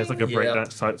yeah, thing. it's like a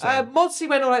breakdance type thing. Maudsley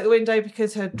went all out the window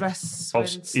because her dress went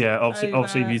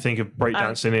Obviously, if you think of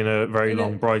breakdancing in a very in a-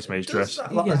 long bridesmaid's dress,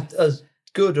 As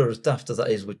good or as daft as that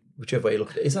is, whichever way you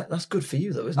look at it, that's good for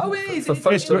you though, isn't Oh, it? it is. For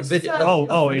It's- photo it's video.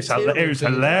 so- it was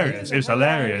hilarious. It was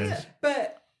hilarious.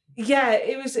 But yeah,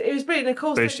 it was brilliant. Of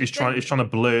course, But it's trying to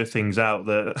blur things out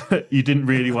that you didn't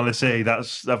really want to see.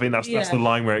 That's the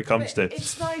line where it comes to.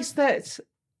 It's nice that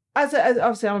as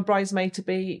obviously I'm a bridesmaid to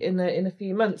be in a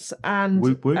few months, and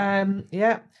Whoop, whoop.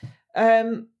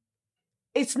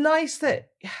 it's nice that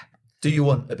Do you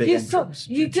want a big entrance?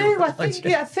 you do. I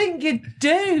think you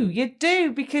do. You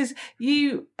do because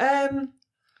you're part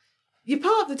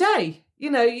of the day. You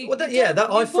know,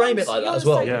 I frame it like that as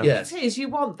well. Yeah. It is. You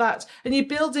want that, and you're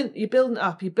building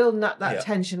up. You're building up that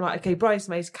tension, right? Okay,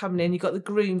 bridesmaids coming in. You got the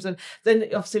grooms, and then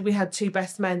obviously we had 2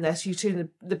 best men there, so you 2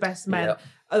 the best men. Yeah.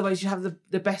 Otherwise, you have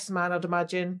the best man, I'd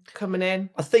imagine, coming in.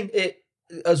 I think it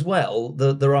as well.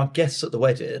 There are guests at the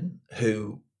wedding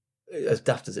who, as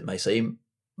daft as it may seem,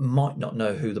 might not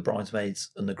know who the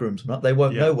bridesmaids and the grooms are. They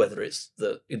won't know whether it's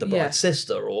the bride's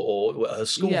sister or her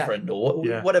school friend or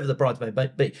whatever the bridesmaid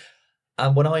may be.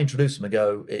 And when I introduce them, I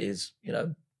go, it is,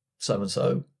 so and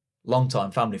so, long-time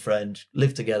family friend,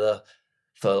 lived together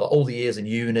for all the years in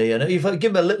uni. And if I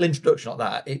give them a little introduction like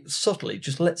that, it subtly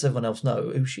just lets everyone else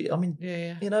know who she. I mean,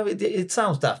 it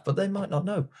sounds daft, but they might not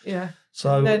know. Yeah.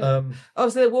 So then,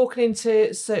 obviously they're walking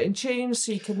into certain tunes,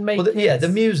 so you can make.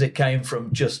 The music came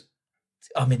from just.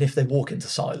 I mean, if they walk into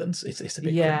silence, it's a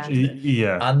bit cringy.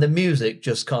 Yeah. And the music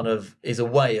just kind of is a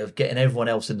way of getting everyone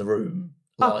else in the room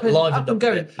up and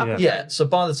going. So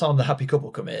by the time the happy couple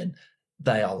come in,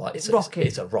 they are like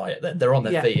it's a riot. Then they're on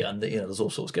their feet, and there's all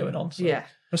sorts going on. So. Yeah.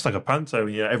 It's like a panto,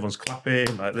 everyone's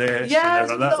clapping like this. Yeah,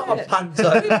 like that. Not a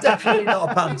panto. Definitely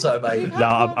not a panto, mate. No,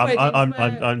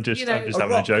 I'm just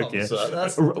having a joke here.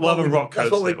 Well, a rock that's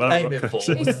what concert. we're aiming for.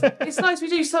 It's nice.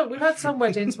 We've had some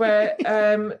weddings where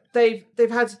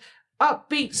they've had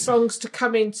upbeat songs to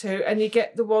come into, and you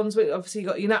get the ones where obviously you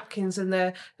got your napkins and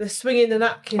they're swinging the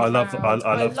napkins. I love around.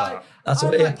 that. That's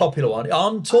a popular one.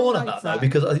 I'm torn on that though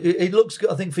because it looks good.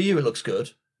 I think for you it looks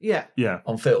good. Yeah.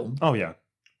 On film. Oh yeah.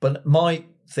 But my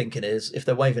thinking is if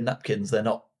they're waving napkins, they're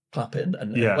not clapping,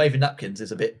 and waving napkins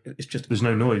is a bit. It's just there's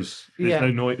no noise. There's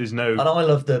no noise. There's no. And I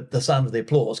love the sound of the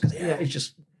applause because it's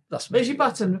just that's. There's your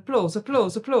button. Applause.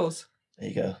 There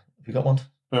you go. Have you got one?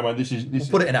 No, man, this We'll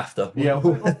put it in after. Yeah,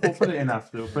 we'll put it in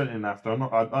after.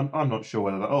 I'm not sure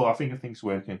whether that. Oh, I think it's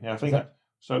working. Yeah, I think that.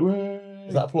 So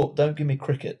is that applause? Don't give me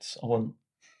crickets. I want.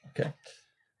 Okay.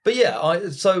 But yeah,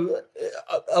 so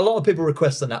a lot of people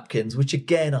request the napkins, which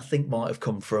again I think might have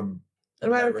come from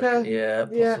America. Yeah,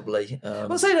 possibly.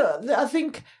 Well, I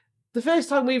think the first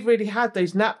time we've really had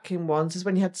those napkin ones is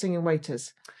when you had singing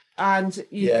waiters. And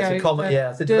you go, it's a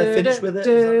comment. Did they finish with it?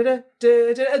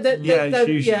 It's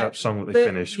usually that song that they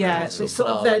finish. Yeah, so sort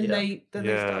of then they start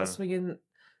Yeah. swinging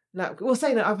napkins. Well,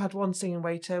 saying that, I've had one singing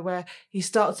waiter where he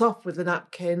starts off with the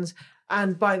napkins,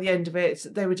 and by the end of it,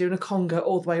 they were doing a conga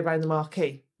all the way around the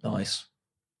marquee. Nice,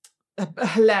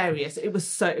 hilarious. It was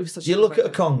such. You look at a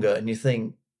conga and you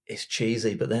think it's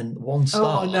cheesy, but then one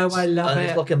starts. Oh no, I love it.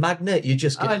 It's like a magnet. You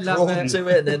just get drawn to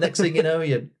it, and the next thing you know,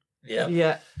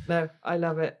 Yeah, no, I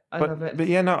love it. I love it. But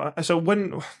yeah, no. So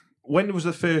when was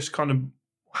the first kind of?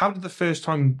 How did the first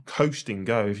time hosting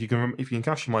go? If you can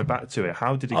cast your mind back to it,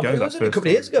 how did it go? It was a couple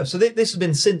of years ago. So this has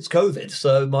been since COVID.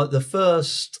 So the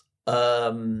first,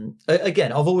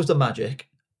 again, I've always done magic,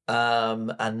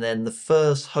 and then the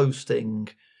first hosting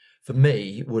for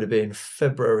me would have been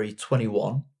February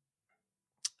 21.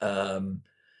 And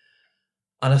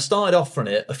I started offering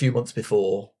it a few months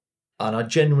before, and I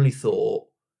genuinely thought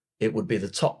it would be the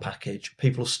top package.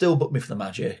 People will still book me for the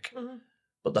magic,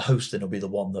 but the hosting will be the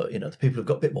one that, the people who've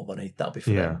got a bit more money, that'll be for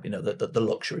them, the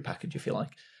luxury package, if you like.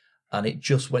 And it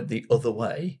just went the other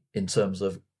way in terms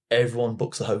of everyone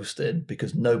books the hosting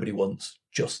because nobody wants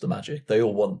just the magic. They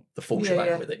all want the full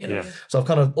shebang with it, So I've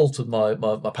kind of altered my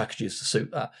packages to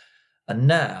suit that. And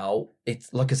now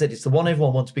it's like I said, it's the one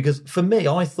everyone wants, because for me,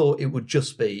 I thought it would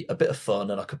just be a bit of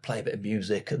fun and I could play a bit of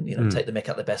music and take the mick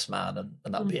out the best man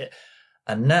and that'd be it.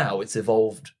 And now it's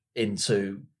evolved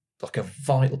into like a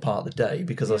vital part of the day,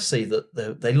 because I see that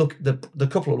the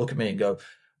couple will look at me and go,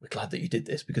 "We're glad that you did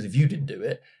this, because if you didn't do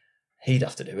it, he'd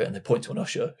have to do it." And they point to an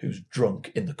usher who's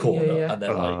drunk in the corner, and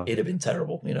they're like, "It'd have been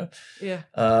terrible," Yeah.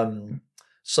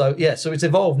 So it's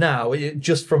evolved now,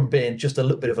 just from being just a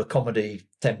little bit of a comedy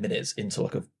 10 minutes into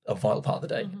like a vital part of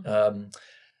the day.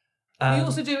 You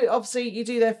also do it, obviously, you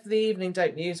do there for the evening,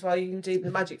 don't you, as well? You can do the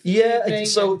magic for the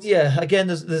evening. Again,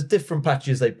 there's different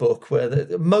packages they book, where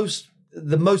the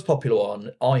most popular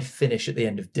one, I finish at the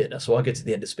end of dinner, so I get to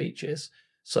the end of speeches.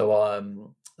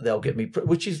 So they'll get me,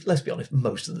 which is, let's be honest,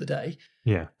 most of the day.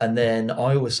 Yeah. And then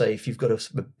I always say, if you've got a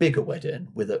bigger wedding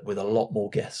with a lot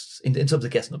more guests, in terms of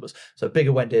guest numbers, so a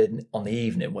bigger wedding on the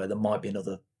evening where there might be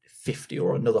another 50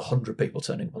 or another 100 people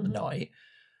turning up on the night,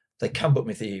 they can book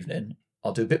me for the evening.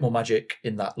 I'll do a bit more magic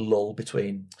in that lull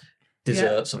between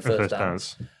desserts and first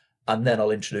dance. And then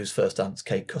I'll introduce first dance,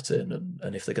 cake cutting,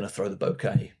 and if they're going to throw the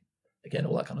bouquet, again,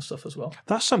 all that kind of stuff as well.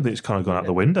 That's something that's kind of gone out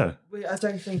the window. I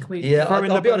don't think we... Yeah,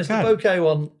 I'll be honest, the bouquet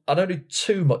one, I don't do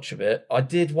too much of it. I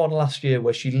did one last year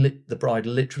where the bride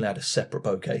literally had a separate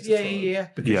bouquet to throw.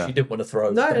 Because she didn't want to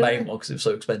throw the main one because it was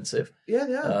so expensive.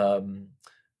 Yeah.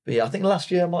 But yeah, I think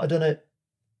last year I might have done it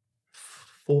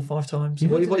 4 or 5 times.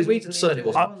 Certainly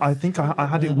wasn't. I think I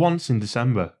had it once in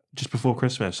December, just before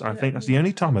Christmas. I think that's the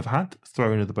only time I've had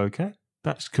throwing of the bouquet.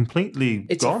 That's completely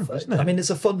gone, isn't it? I mean,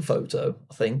 it's a fun photo,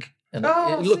 I think. And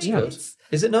it looks good.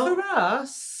 Is it not? For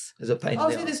us, there's a pain.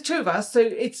 Obviously, there's 2 of us, so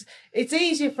it's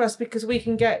easier for us because we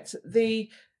can get the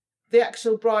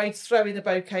actual bride throwing the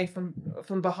bouquet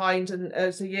from behind,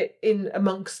 and so you're in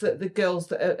amongst the girls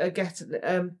that are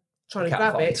getting trying to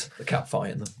grab it. The cat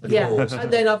fight and the claws.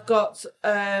 And then I've got so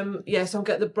I'll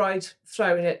get the bride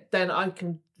throwing it. Then I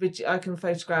can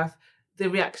photograph the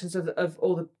reactions of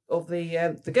all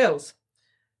the girls,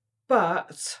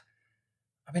 but.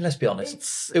 I mean, let's be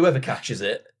honest. Whoever catches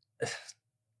it,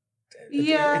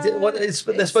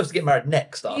 they're supposed to get married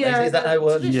next, aren't they? Is that how it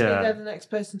works? They're the next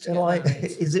person to get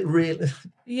married. Is it real?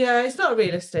 Yeah, it's not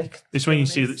realistic. It's when you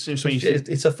see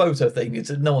it's a photo thing.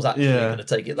 No one's actually going to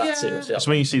take it that seriously. It's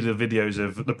when you see the videos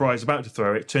of the bride's about to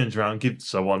throw it, turns around, gives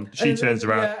someone. She turns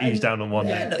around, he's down on one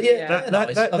knee.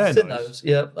 I've seen those.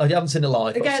 Yeah, I haven't seen it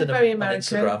live. Again, I've seen very them on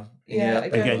American.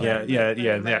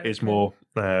 Instagram. That is more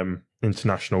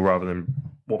international rather than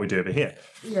what we do over here.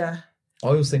 Yeah. I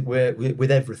always think we're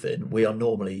with everything, we are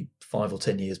normally 5 or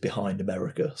 10 years behind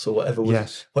America. So whatever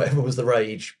was the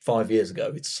rage 5 years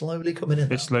ago, it's slowly coming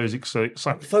in. It's slowly exciting.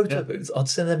 Photo booths, I'd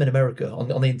seen them in America on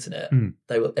the internet.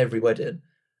 They were every wedding.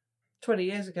 20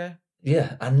 years ago.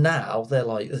 Yeah, and now they're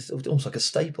like, it's almost like a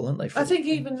staple, aren't they? I think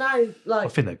even now, I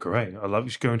think they're great. I love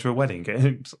just going to a wedding.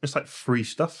 It's like free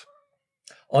stuff.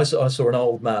 I saw an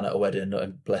old man at a wedding,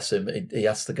 and bless him, he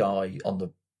asked the guy on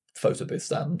the photo booth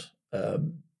stand,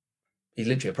 he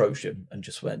literally approached him and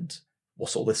just went,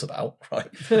 "What's all this about?" Right?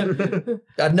 I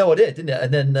had no idea, didn't it?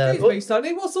 And then,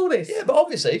 Sonny, what's all this? Yeah, but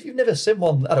obviously, if you've never seen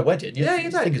one at a wedding, you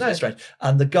think it's a bit strange.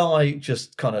 And the guy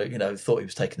just kind of, thought he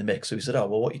was taking the mix. So he said, "Oh,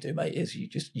 well, what you do, mate, is you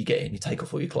get in, you take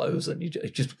off all your clothes, and you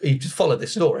just follow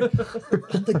this story."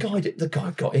 And the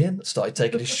guy got in, started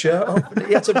taking his shirt off, and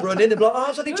he had to run in and be like, "Oh, I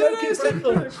was only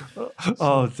joking."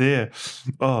 Oh dear.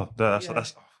 Oh,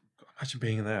 that's. Imagine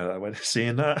being there when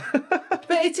seeing that.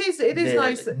 But it is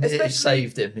nice, especially it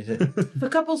saved him for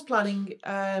couples planning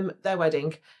their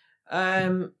wedding.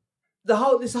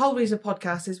 This whole reason of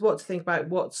podcast is what to think about,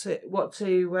 what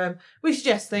to we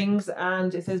suggest things,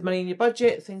 and if there's money in your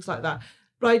budget, things like that.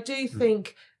 But I do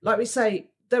think, like we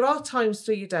say, there are times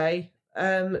through your day,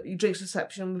 your drinks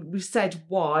reception. We said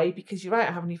why, because you're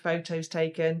out having your photos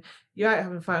taken, you're out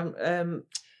having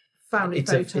family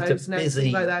photos and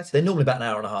everything like that. They're normally about an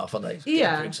hour and a half, aren't they?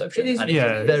 Yeah, it is. And it's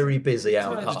a very busy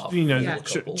hour and a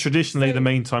half. Traditionally, the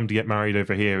main time to get married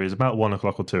over here is about 1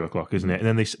 o'clock or 2 o'clock, isn't it? And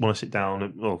then they want to sit down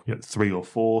at 3 or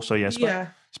 4. So it's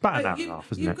about an hour and a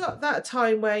half, isn't it? You've got that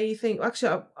time where you think,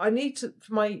 actually, I need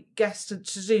for my guests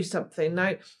to do something.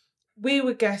 Now, we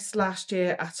were guests last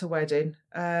year at a wedding,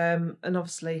 and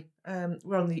obviously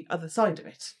we're on the other side of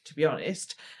it, to be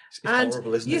honest. It's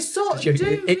horrible, isn't it? You sort of do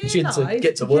realise, to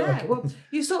get to work. Yeah, well,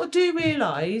 you sort of do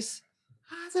realise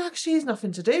there actually is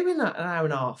nothing to do in that an hour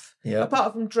and a half,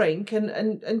 apart from drink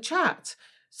and chat.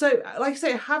 So, like I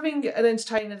say, having an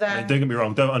entertainer there. Don't get me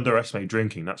wrong, don't underestimate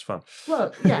drinking. That's fun.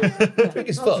 Well, yeah,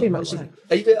 drinking's fun.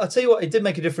 I'll tell you what, it did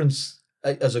make a difference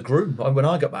as a groom when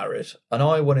I got married, and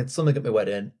I wanted something at my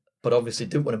wedding, but obviously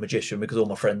didn't want a magician because all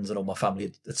my friends and all my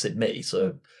family had seen me.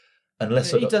 So.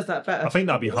 unless He does that better. I think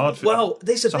that'd be hard for Well,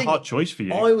 this is It's the a thing. hard choice for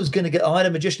you. I was going to get. I had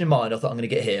a magician in mind. I thought I'm going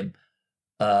to get him.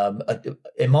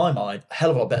 In my mind, a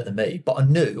hell of a lot better than me. But I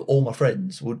knew all my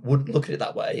friends wouldn't look at it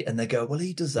that way, and they go, "Well,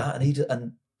 he does that,"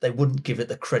 and they wouldn't give it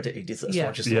the credit he did. So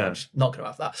I just thought, I'm just not going to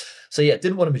have that. So yeah,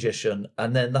 didn't want a magician,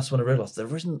 and then that's when I realised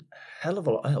there isn't a hell of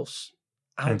a lot else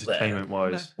out there.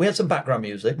 Entertainment-wise. We had some background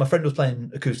music. My friend was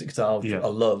playing acoustic guitar, which I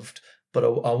loved, but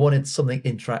I wanted something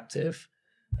interactive.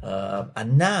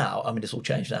 And now, I mean, it's all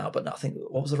changed now, but I think,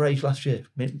 what was the rage last year?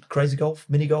 Crazy golf?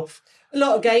 Mini golf? A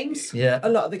lot of games. Yeah. A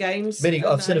lot of the games.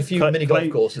 I've seen a few mini golf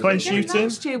courses. Clay Yeah, shooting?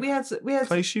 last year we had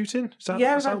Clay shooting? Is that,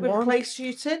 yeah, is that we had one? clay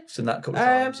shooting. Seen that a couple of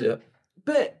times, yeah.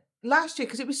 But last year,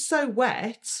 because it was so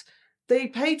wet, they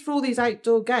paid for all these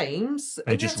outdoor games.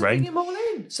 They and just you had to bring rain. them all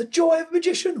in. It's a joy of a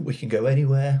magician. We can go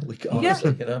anywhere. We can,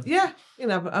 honestly, you know. Yeah,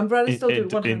 umbrella still do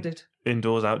it one-handed.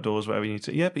 Indoors, outdoors, whatever you need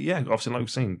to. Yeah, but yeah, obviously, like we've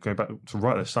seen, going back to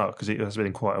right at the start, because it has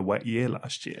been quite a wet year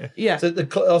last year. Yeah. So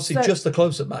obviously, just the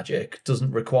close-up magic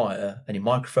doesn't require any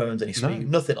microphones, any speakers,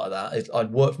 nothing like that.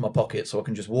 I'd work from my pocket, so I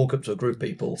can just walk up to a group of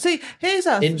people. See, here's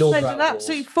us Indoors or spending an outdoors?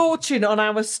 absolute fortune on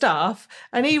our staff,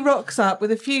 and he rocks up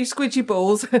with a few squidgy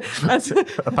balls and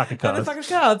A pack of cards. and a pack of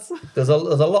cards. There's a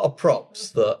lot of props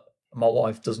that my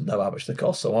wife doesn't know how much they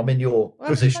cost, so I'm in your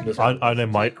position as well. I know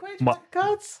my Pack of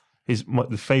cards.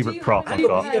 the favourite Do you prop have I've any-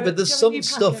 got. Yeah, but there's Do you have a some new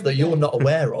stuff pack that you're not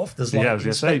aware of. There's like Yeah, I was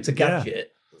gonna say, Inspector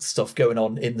Gadget stuff going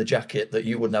on in the jacket that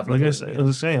you wouldn't have. I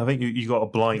was saying, I think you got a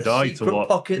blind The eye to secret what.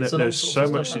 pockets and all There's sorts so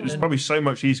of much. stuff, There's man. probably so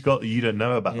much he's got that you don't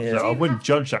know about. Yeah. So I wouldn't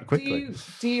judge that quickly.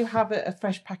 Do you have a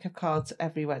fresh pack of cards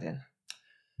every wedding?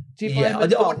 Do you buy Yeah, them I in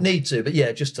don't bulk? need to, but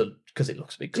yeah, just because it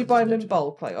looks big. Do you buy them in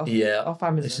bulk, like off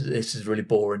Amazon? This is really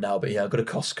boring now, but yeah, I go to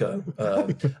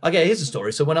Costco. Okay, here's the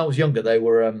story. So when I was younger, they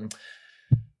were.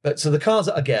 But so the cards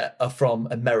that I get are from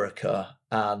America,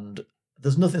 and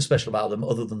there's nothing special about them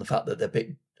other than the fact that they're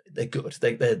big. They're good.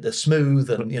 They're smooth,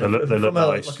 and They look from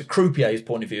nice. like a croupier's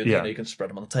point of view, Yeah. you can spread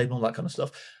them on the table, all that kind of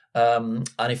stuff. And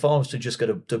if I was to just go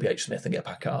to WH Smith and get a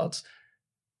pack of cards,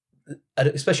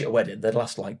 especially at a wedding, they'd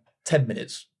last like 10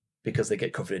 minutes because they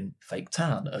get covered in fake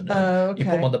tan, and you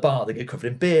put them on the bar, they get covered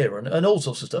in beer and all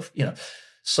sorts of stuff, you know.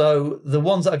 So the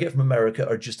ones that I get from America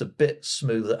are just a bit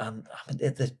smoother, and I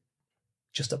mean, they're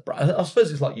just a brand. I suppose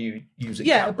it's like you using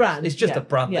Yeah, a cameras. brand. It's just Yeah, a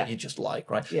brand yeah. that you just like,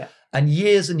 right? Yeah. And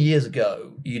years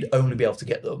ago, you'd only be able to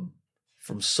get them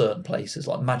from certain places,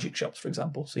 like magic shops, for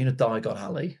example. So Diagon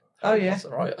Alley. Oh, yeah. That's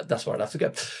right. That's where I'd have to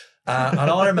go. And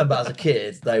I remember as a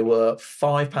kid, they were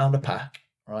 £5 a pack,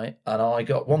 right? And I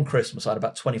got one Christmas, I had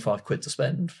about 25 quid to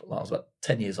spend. I was about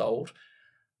 10 years old.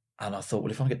 And I thought,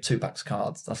 well, if I get 2 packs of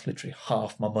cards, that's literally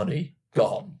half my money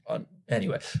gone. And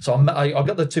anyway, so I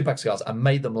got the 2 packs of cards and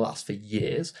made them last for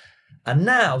years. And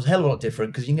now it's a hell of a lot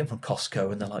different because you can get them from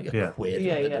Costco and they're like a quid.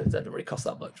 Yeah, They don't really cost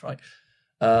that much, right?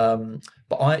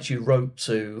 But I actually wrote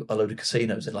to a load of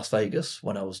casinos in Las Vegas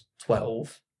when I was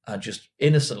 12 and just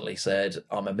innocently said,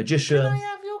 I'm a magician. Can I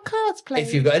have your cards, please?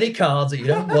 If you've got any cards that you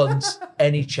don't want,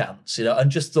 any chance, you know,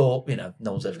 and just thought, you know,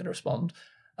 no one's ever going to respond.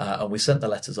 And we sent the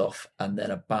letters off. And then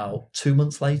about 2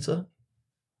 months later,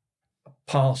 a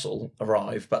parcel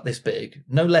arrived about this big,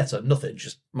 no letter, nothing,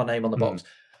 just my name on the box.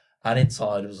 And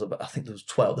inside was about, I think there was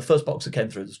 12. The first box that came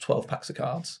through, there was 12 packs of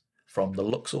cards from the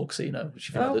Luxor Casino, which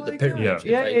if you know, the pyramid.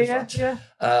 Yeah.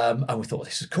 And we thought,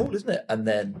 this is cool, isn't it? And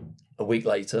then a week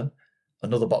later,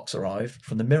 another box arrived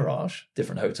from the Mirage,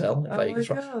 different hotel in Vegas.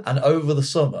 my Right? God. And over the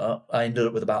summer, I ended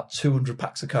up with about 200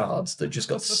 packs of cards that just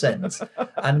got sent.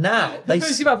 And now they.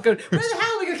 Where's your mum going, where the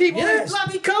hell are we going to keep all Yes. these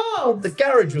bloody cards? The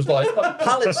garage was like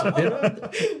pallets of them.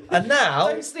 And now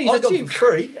Don't sneeze, I they're got them cheap.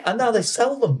 free, and now they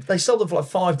sell them. They sell them for like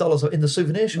 $5 in the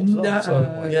souvenir shops. as well. No.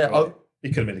 So, yeah.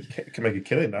 You could make a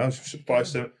killing now. Just buy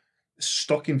some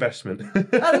stock investment.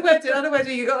 At a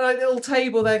wedding, you got a little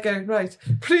table there going, right,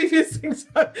 previous things.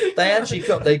 They actually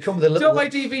come. They come with a Do you little.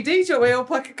 want my DVD? Do you want my old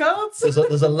pack of cards? There's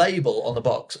a label on the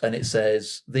box, and it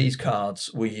says these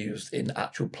cards were used in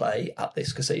actual play at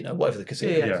this casino, whatever the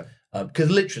casino Yeah. is.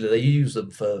 Because literally they use them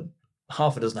for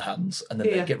half a dozen hands, and then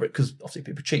they Yeah. get rid. Because obviously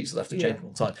people cheat, so they have to change them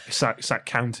all the time. It's that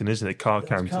counting, isn't it? Card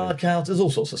counting. Card counts. There's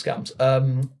all sorts of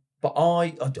scams. But I,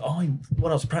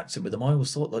 when I was practicing with them, I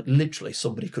always thought like literally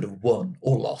somebody could have won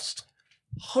or lost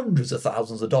hundreds of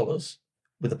thousands of dollars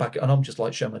with the back, and I'm just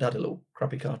like showing my dad a little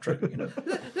crappy card trick, you know.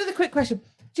 Another quick question.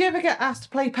 Do you ever get asked to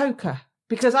play poker?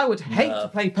 Because I would hate to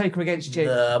play poker against you.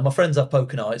 My friends have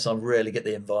poker nights. I rarely get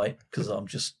the invite because I'm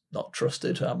just not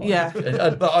trusted. Am I? Yeah.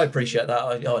 But I appreciate that.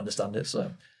 I understand it. So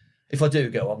if I do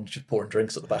go, I'm just pouring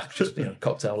drinks at the back, just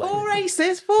cocktail.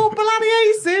 Four bloody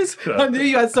aces. I knew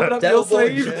you had something up your Devil boy,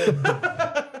 sleeve.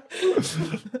 yeah.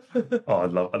 Oh, I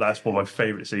love that's one of my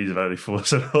favourite scenes of Only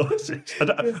Fools and Horses.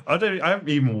 I haven't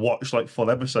even watched like full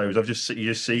episodes. You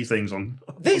just see things on.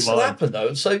 This will online. happen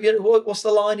though. So what's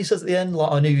the line he says at the end?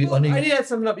 Like I knew you had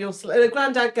something up your sleeve.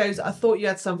 Granddad goes, I thought you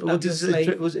had something up your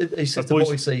sleeve. He says to Boys-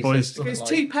 Boise, boys- It's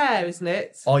two pair, isn't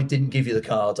it? I didn't give you the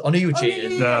card. I knew you were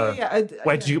cheating.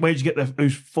 Where did you get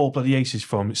those 4 bloody aces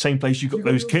from? Same place you got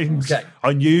those kings. Okay.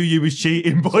 I knew you was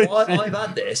cheating, boys. So I've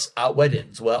had this at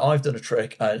weddings where I've done a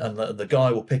trick and the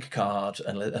guy will pick a card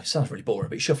and it sounds really boring,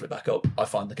 but you shuffle it back up. I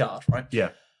find the card, right? Yeah.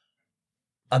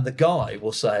 And the guy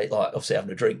will say, like, obviously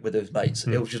having a drink with his mates,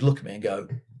 he'll just look at me and go,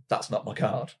 "That's not my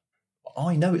card."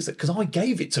 I know it's because I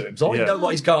gave it to him, so I know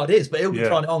what his card is. But he'll be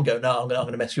trying it on, go, "No, I'm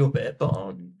going to mess you up a bit." But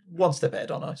I'm one step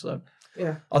ahead, aren't I? So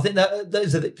Yeah. I think that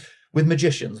those are with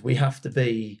magicians, we have to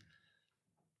be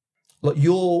like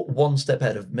you're one step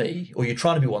ahead of me, or you're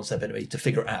trying to be one step ahead of me to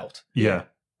figure it out. Yeah.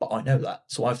 But I know that,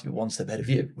 so I have to be one step ahead of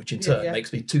you, which in turn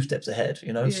makes me 2 steps ahead.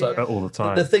 So All the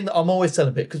time. the thing that I'm always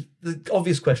telling people, because the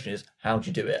obvious question is, how do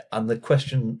you do it? And the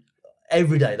question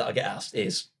every day that I get asked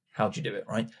is, how do you do it,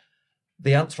 right?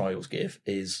 The answer I always give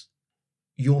is,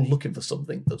 you're looking for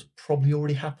something that's probably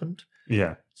already happened.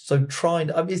 Yeah. So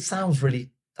it sounds really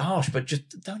harsh, but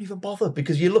just don't even bother,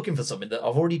 because you're looking for something that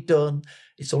I've already done.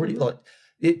 It's already like,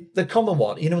 the common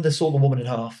one, when they saw the woman in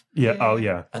half, Yeah. Oh,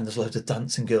 yeah. and there's loads of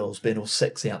dancing girls being all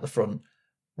sexy out the front.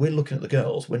 We're looking at the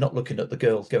girls. We're not looking at the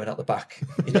girls going out the back.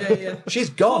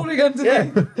 She's gone.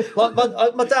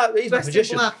 Like my dad, he's a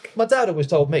magician. My dad always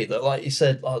told me that, like he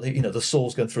said, the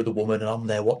soul's going through the woman, and I'm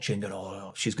there watching, and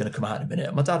she's going to come out in a minute.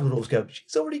 And my dad would always go,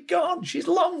 "She's already gone. She's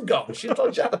long gone. She's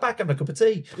out the back having a cup of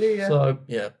tea." So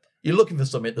you're looking for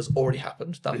something that's already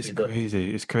happened. It's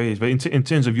crazy. It's crazy. But in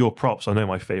terms of your props, I know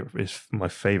my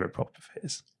favorite prop of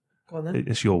his. Go on then.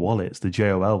 It's your wallet. It's the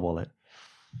JOL wallet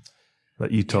that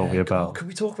you told me about. Can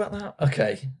we talk about that?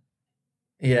 Okay.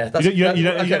 Yeah, You don't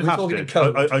we're have talking in to.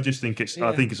 code. I just think it's.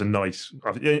 I think it's a nice.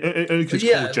 It's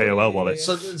called JOL wallet.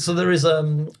 So there is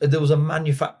there was a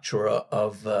manufacturer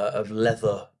of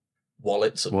leather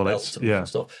wallets and belts and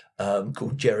stuff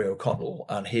called Jerry O'Connell,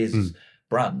 and his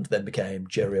brand then became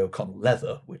Jerry O'Connell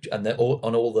Leather, and they're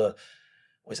on all the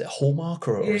was it a hallmark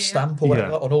or a stamp or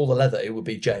whatever on all the leather it would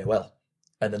be JOL.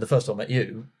 And then the first time I met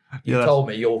you told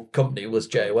me your company was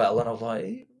JOL, and I was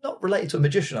like, not related to a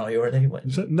magician, are you, or in any way?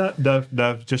 No,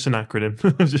 just an acronym.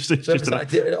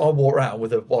 I walk around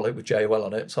with a wallet with JOL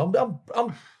on it, so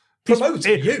I'm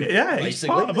promoting you. Yeah, he's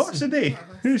part of us, isn't he?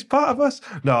 He's part of us.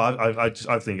 No, I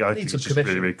think it's just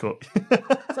really, really cool.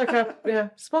 It's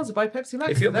like sponsored by Pepsi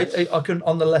Max. If you, I can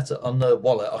on the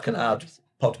wallet, I can add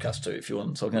podcast to it if you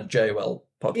want. So I'm going to JOL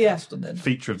podcast and then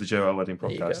feature of the JOL wedding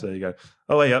podcast. There you go.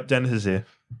 Oh, wait up, Dennis is here.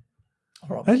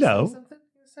 All right. Hello.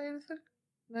 Say anything?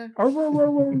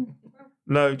 No.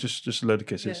 No, just a load of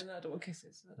kisses. Yeah, no, I don't want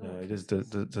kisses. No, he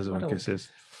doesn't want kisses.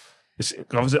 It's,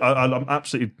 obviously, I'm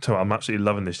absolutely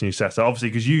loving this new setup. Obviously,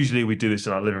 because usually we do this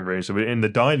in our living room, so we're in the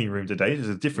dining room today. There's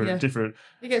a different.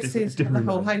 You get to see the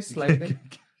whole house slowly.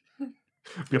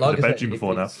 We've been in the bedroom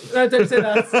before now. No, don't say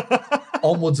that.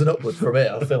 Onwards and upwards from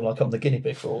here. I feel like I'm the guinea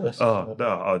pig for all this. Oh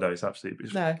no! It's absolutely.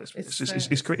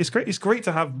 It's great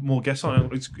to have more guests on.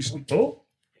 Go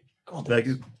on, there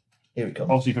you go. Here he comes.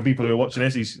 Obviously, for people who are watching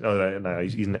this, he's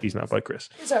not by Chris.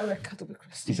 He's having a cuddle with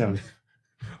Chris. He's having.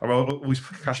 I always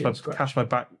cast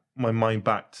my mind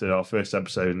back to our first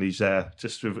episode, and he's there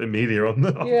just with Amelia on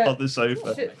the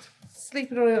sofa. Shit.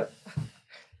 Sleeping on a.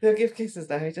 He'll give kisses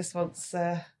now. He just wants.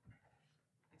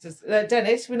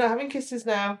 Dennis, we're not having kisses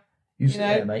now. You sit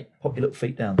there, mate. Pop your little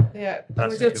feet down. Yeah,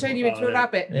 we'll turn you into a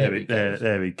rabbit.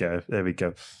 There we go.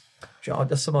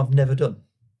 That's something I've never done.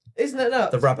 Isn't it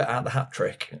nuts? The rabbit out the hat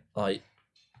trick.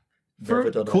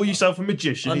 Never done Call it. yourself a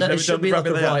magician. I know, it should be like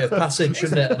a rite of passage,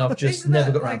 shouldn't it? And I've just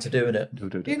never got around to doing it.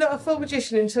 You're not a full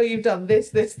magician until you've done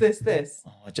this. Here's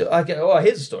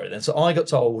the story then. So I got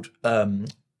told,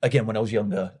 again, when I was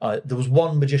younger, there was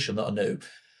one magician that I knew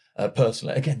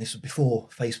personally. Again, this was before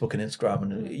Facebook and Instagram,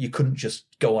 and you couldn't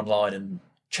just go online and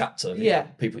chat to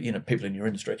people in your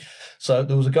industry. So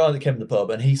there was a guy that came to the pub,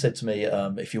 and he said to me,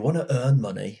 if you want to earn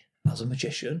money as a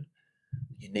magician,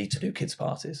 you need to do kids'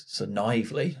 parties. So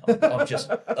naively, I'm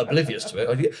just oblivious to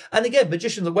it. And again,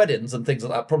 magicians at weddings and things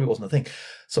like that probably wasn't a thing.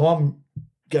 So I'm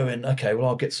going, okay, well,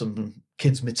 I'll get some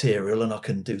kids' material and I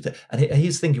can do that. And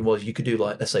his thinking was, you could do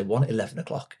like, let's say, one at 11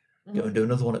 o'clock, go and do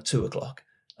another one at 2 o'clock,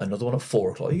 another one at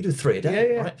 4 o'clock. You do 3 a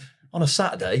day, right? On a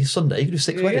Saturday, Sunday, you can do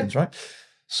 6 weddings, right?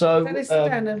 So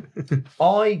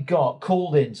I got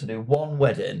called in to do one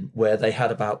wedding where they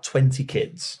had about 20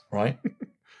 kids, right?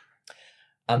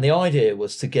 And the idea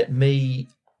was to get me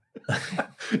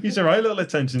He's a right little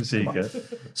attention seeker.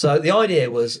 So the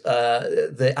idea was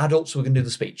the adults were going to do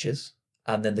the speeches,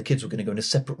 and then the kids were going to go in a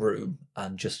separate room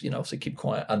and just, obviously keep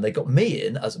quiet. And they got me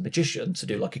in as a magician to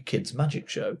do like a kids' magic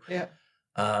show. Yeah.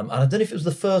 And I don't know if it was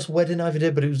the first wedding I ever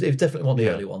did, but it was definitely one of the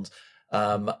early ones.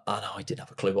 And I didn't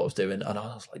have a clue what I was doing. And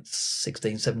I was like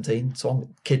 16, 17. So I'm a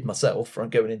kid myself,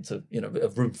 going into, a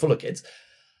room full of kids.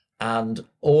 And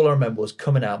all I remember was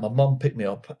coming out. My mum picked me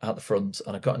up out the front,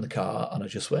 and I got in the car, and I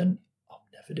just went, I'm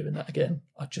never doing that again.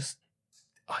 I just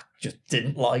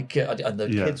didn't like it. And the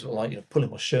kids were like, pulling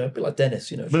my shirt, a bit like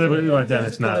Dennis, But they're like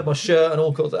Dennis now. Pulling my shirt and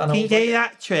all kinds. And Can you do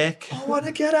that trick? I want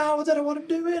to get out. I don't know what I'm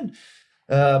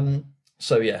doing.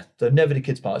 So yeah, there never did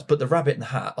kids parties. But the Rabbit in the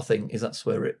Hat, I think, that's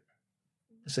where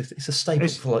it's a staple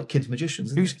for like kids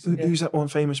magicians. Who's that one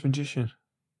famous magician?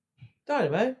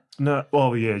 Dynamo. No,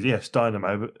 well, yes,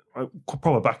 Dynamo, but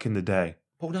probably back in the day.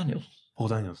 Paul Daniels. Paul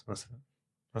Daniels, that's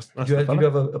Did you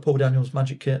have a Paul Daniels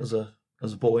magic kit as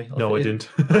a boy? No, I didn't.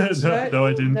 No,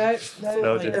 I didn't.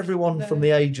 No, I didn't. Everyone from the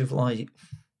age of like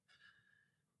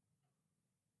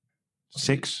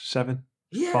 6, 7.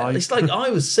 Yeah, 5. it's like I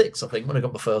was 6, I think, when I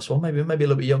got my first one. Maybe a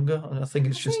little bit younger. And I think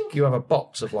it's just you have a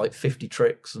box of like 50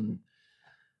 tricks, and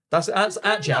that's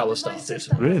actually how I started.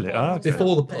 Really? Ah, okay.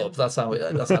 Before the pub, that's how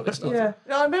it started. Yeah,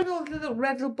 no, I remember all the little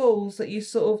red little balls that you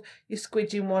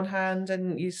squidge in one hand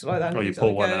and you like that. Oh, you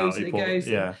pull one out.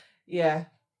 Yeah. Yeah.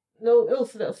 No,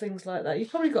 also little things like that. You've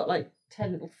probably got like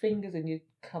 10 little fingers in your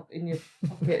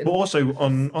pocket. But also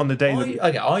on the day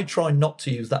I try not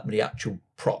to use that many actual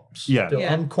props. Yeah.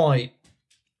 I'm quite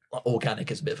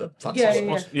organic as a bit of a fancy.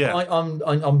 Yeah.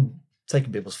 I'm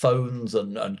taking people's phones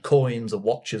and coins and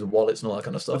watches and wallets and all that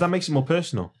kind of stuff. But that makes it more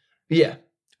personal. Yeah.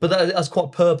 But that's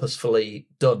quite purposefully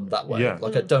done that way. Yeah.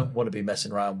 Like I don't want to be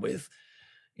messing around with,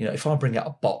 if I bring out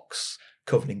a box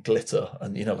covered in glitter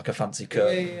and like a fancy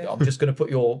curtain, I'm just going to put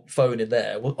your phone in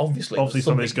there. Well, obviously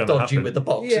something's going to dodgy happen with the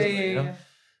box. Yeah.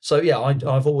 So yeah,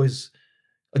 I've always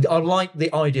I like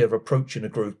the idea of approaching a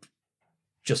group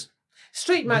just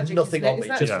street magic. Nothing on me,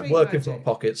 just working from my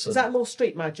pockets. Is that more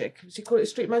street magic? Would you call it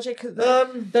street magic?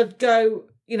 They'd go,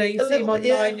 you see them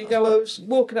online. You go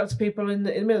walking up to people in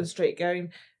the middle of the street,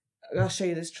 going, "I'll show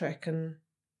you this trick." And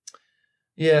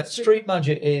yeah, street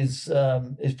magic is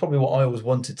probably what I always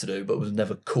wanted to do, but was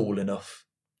never cool enough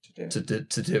to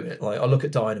do it. Like I look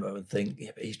at Dynamo and think,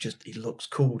 yeah, but he looks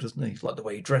cool, doesn't he? Like the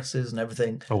way he dresses and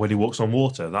everything. Oh, when he walks on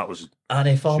water, that was. And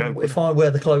if I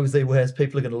wear the clothes he wears,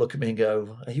 people are going to look at me and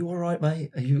go, "Are you all right,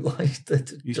 mate? Are you like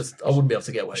I wouldn't be able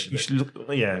to get away with it." You should look, go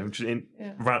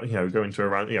into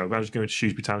around just going to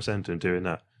Shrewsbury Town Centre and doing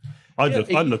that.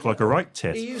 I'd look like a right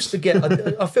tit. He used to get.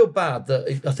 I feel bad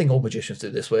that I think all magicians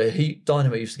do this. Where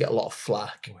Dynamo used to get a lot of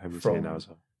flack from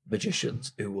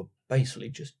magicians who were basically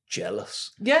just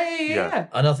jealous. Yeah.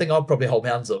 And I think I'd probably hold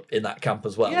my hands up in that camp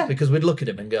as well, because we'd look at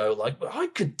him and go like, well, "I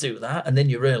could do that," and then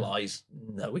you realise,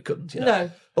 no, we couldn't.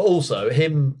 No. But also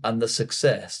him and the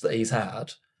success that he's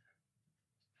had.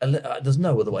 There's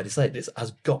no other way to say this.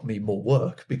 Has got me more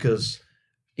work because.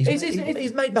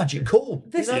 He's made magic cool.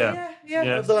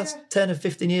 Over the last 10 or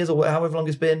 15 years or however long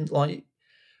it's been.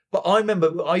 But I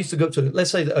remember I used to go to, let's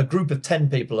say, a group of 10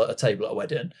 people at a table at a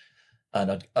wedding,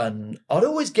 and I'd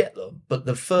always get them, but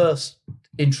the first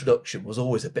introduction was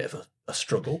always a bit of a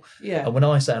struggle. Yeah. And when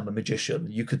I say I'm a magician,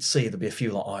 you could see there'd be a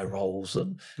few eye rolls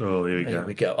and here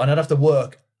we go. And I'd have to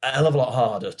work a hell of a lot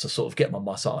harder to sort of get them on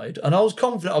my side. And I was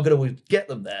confident I could always get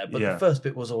them there, but the first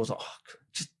bit was always like,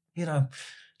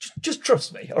 just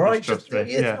trust me, all right? It's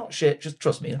not shit, just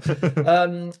trust me.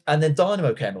 And then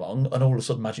Dynamo came along, and all of a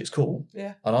sudden magic's cool.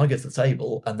 Yeah. And I get to the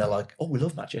table, and they're like, "Oh, we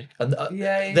love magic," and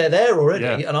they're there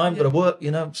already, and I'm going to work,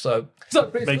 so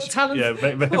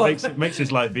makes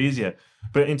his life easier.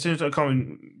 But in terms of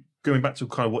going back to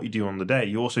kind of what you do on the day,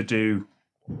 you also do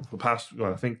the past.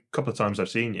 Well, I think a couple of times I've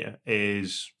seen you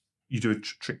is you do a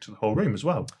trick to the whole room as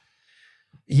well.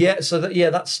 Yeah, so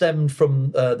that stemmed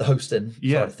from the hosting side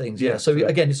of things. Yeah, so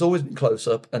again, it's always been close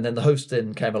up, and then the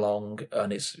hosting came along,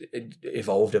 and it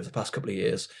evolved over the past couple of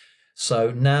years.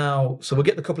 So now, we'll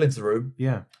get the couple into the room,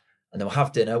 and then we'll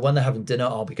have dinner. When they're having dinner,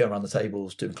 I'll be going around the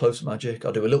tables doing close magic.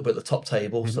 I'll do a little bit at the top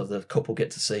table, so the couple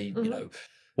get to see,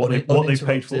 what they've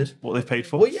paid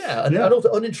for. Well, yeah, and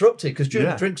also uninterrupted, because during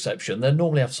the drink section, they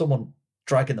normally have someone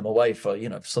dragging them away for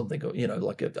something,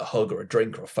 like a hug or a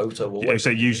drink or a photo or whatever. So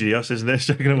usually us, isn't it?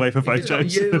 Dragging away for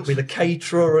photos. It'll be the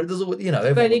caterer, and there's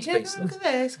everyone speaks. Look at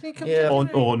this. Can you come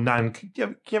or Nan, can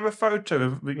you have a photo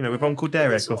of with Uncle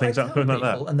Derek or things like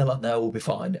that? And they're like, "No, we'll be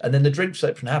fine." And then the drink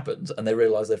reception happens, and they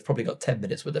realise they've probably got 10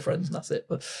 minutes with their friends, and that's it.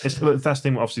 But that's the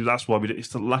thing. Obviously, that's why it's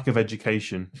the lack of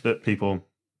education that people.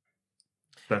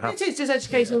 don't have. It is just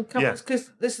educating couples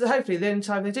because this is hopefully the only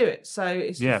time they do it. So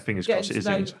it's Fingers crossed it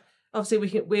is.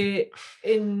 Obviously, we're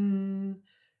in.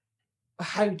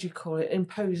 How do you call it?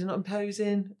 Imposing, not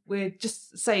imposing. We're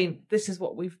just saying this is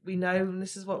what we know, and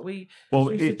this is what we.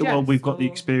 We've got the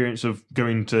experience of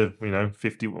going to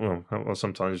 50,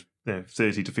 sometimes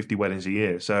 30 to 50 weddings a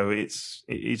year. So it's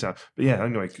but yeah.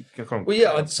 Anyway, go on. Well,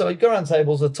 yeah. So you go around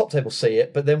tables. The top tables see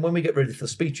it, but then when we get ready for the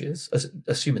speeches,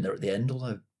 assuming they're at the end,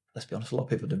 although let's be honest, a lot of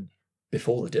people do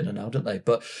before the dinner now, don't they?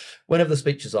 But whenever the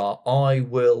speeches are, I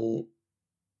will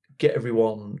get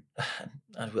everyone.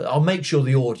 I'll make sure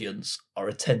the audience are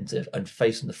attentive and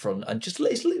facing the front, and just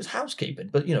it's housekeeping.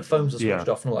 But phones are switched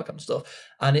off and all that kind of stuff.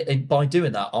 And by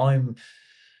doing that, I'm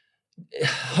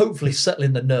hopefully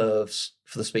settling the nerves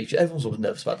for the speech. Everyone's always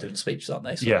nervous about doing speeches, aren't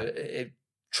they? So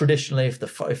traditionally, if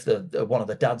the one of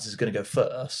the dads is going to go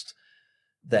first,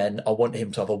 then I want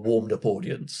him to have a warmed up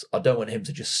audience. I don't want him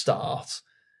to just start.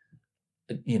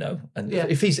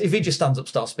 If he just stands up,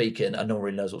 starts speaking, and no one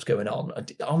really knows what's going on,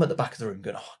 I'm at the back of the room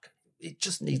going, it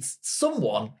just needs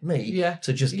someone,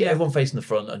 to just get everyone facing the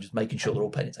front and just making sure they're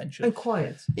all paying attention. And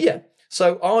quiet. Yeah.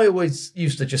 So I always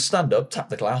used to just stand up, tap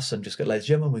the glass, and just go, ladies and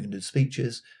gentlemen, we're going to do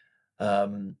speeches.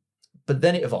 But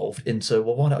then it evolved into,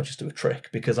 well, why don't I just do a trick?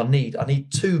 Because I need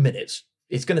 2 minutes.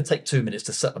 It's going to take 2 minutes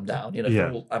to set them down,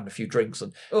 we're all having a few drinks.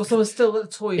 Or someone's still at the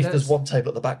toilet. If there's one table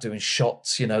at the back doing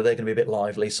shots, they're going to be a bit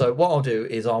lively. So what I'll do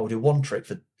is I will do one trick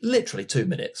for literally 2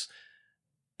 minutes.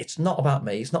 It's not about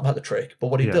me. It's not about the trick. But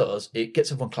what it does, it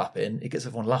gets everyone clapping. It gets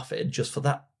everyone laughing just for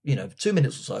that, 2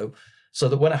 minutes or so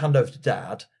that when I hand over to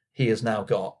Dad, he has now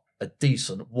got a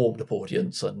decent, warmed-up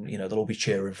audience and, they'll all be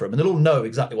cheering for him. And they'll all know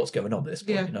exactly what's going on at this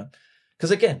point,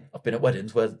 Because, again, I've been at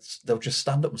weddings where they'll just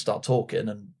stand up and start talking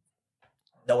and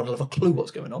no one will have a clue what's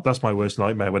going on. That's my worst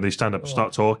nightmare, when they stand up and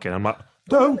start talking. I'm like,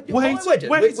 no, wait.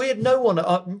 We had no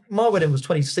one. My wedding was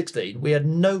 2016. We had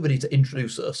nobody to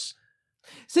introduce us.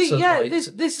 See,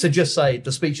 this to just say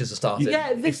the speeches are starting. Yeah,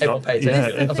 everyone pays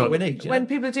attention. That's what we need. When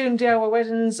people are doing DIY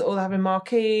weddings, or they're having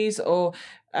marquees, or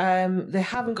they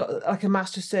haven't got like a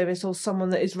master service or someone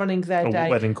that is running their day,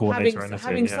 wedding coordinator or anything,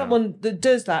 having someone that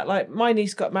does that. Like my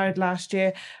niece got married last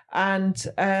year, and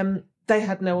they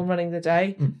had no one running the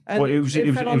day. And it was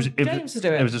James to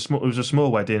do it. It was a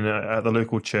small wedding at the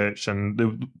local church, and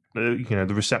the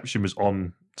reception was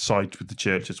on site with the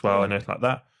church as well, and everything like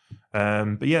that.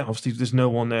 But yeah, obviously there's no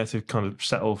one there to kind of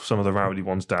settle some of the rowdy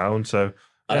ones down. So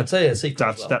I'll tell you a secret.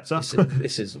 Dad steps up.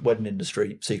 This is wedding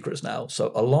industry secrets now.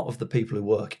 So a lot of the people who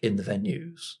work in the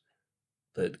venues,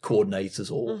 the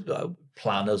coordinators or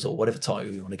planners or whatever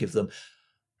title you want to give them,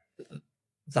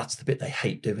 that's the bit they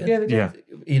hate doing.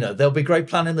 They'll be great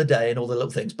planning the day and all the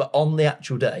little things, but on the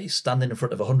actual day, standing in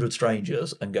front of 100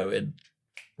 strangers and going,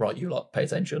 right, you lot, pay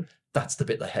attention. That's the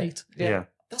bit they hate. Yeah.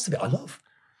 That's the bit I love.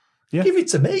 Yeah. Give it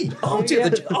to me. I'll do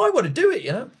I want to do it,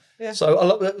 Yeah.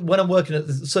 So when I'm working at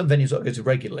certain venues that I go to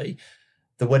regularly,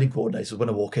 the wedding coordinators, when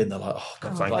I walk in, they're like, oh,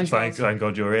 God, thank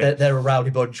God you're here. They're a rowdy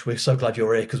bunch. We're so glad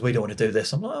you're here because we don't want to do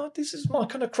this. I'm like, oh, this is my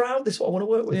kind of crowd. This is what I want to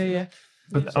work with. Yeah.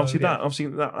 But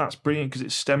that's brilliant, because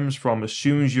it stems from as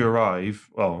soon as you arrive.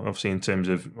 Well, obviously in terms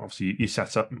of you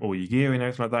set up all your gear and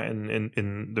everything like that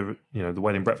in the the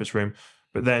wedding breakfast room,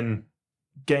 but then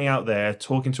getting out there,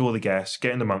 talking to all the guests,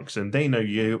 getting amongst them, they know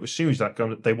you. As soon as that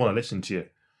comes, they want to listen to you,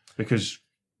 because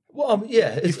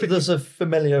there's a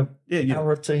familiarity.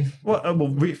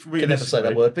 Really, can never say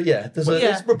that word, but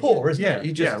there's rapport, isn't it?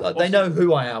 You just they know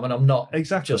who I am, and I'm not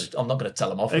I'm not going to tell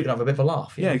them off. We're going to have a bit of a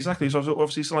laugh. Yeah, exactly. So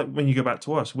obviously, it's like when you go back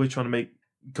to us, we're trying to make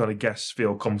kind of guests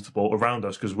feel comfortable around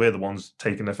us, because we're the ones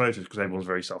taking their photos, because everyone's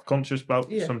very self-conscious about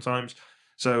sometimes.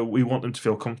 So we want them to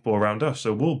feel comfortable around us.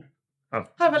 So we'll have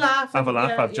a laugh,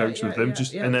 have jokes with them,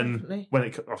 and then definitely. when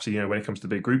it comes to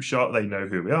the big group shot, they know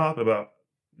who we are. But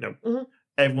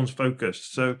everyone's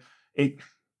focused, so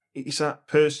it's that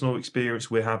personal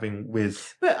experience we're having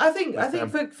with. But I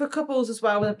think for couples as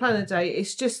well, when they plan a day,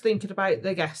 it's just thinking about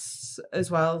their guests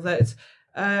as well. That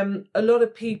a lot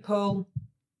of people,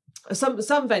 some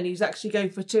venues actually go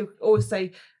for always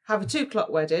say have a 2:00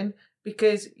 wedding,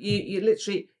 because you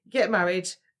literally get married.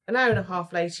 An hour and a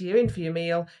half later, you're in for your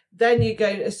meal. Then you go.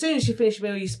 As soon as you finish your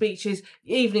meal, your speeches,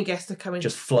 your evening guests are coming.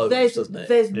 Just flows, doesn't it?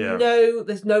 There's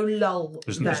no lull.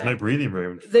 There's no breathing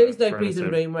room. There is no breathing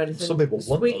room or anything. Some people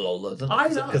want the lull, though, don't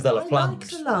they? Because they'll have planned. I like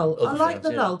the lull. I like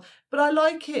the lull, but I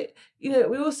like it.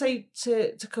 We all say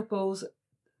to couples,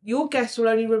 your guests will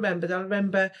only remember. They'll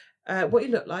remember what you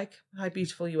look like, how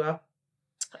beautiful you are.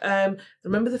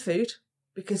 Remember the food,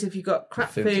 because if you've got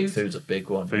crap food, food's a big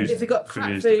one. If you've got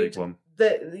crap food,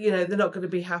 that they're not going to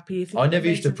be happy. I never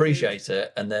used to appreciate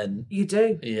it, and then you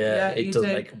do. It does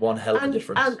make one hell of a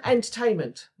difference. And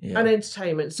entertainment,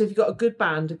 So if you've got a good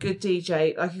band, a good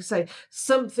DJ, like you say,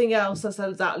 something else that's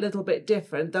that little bit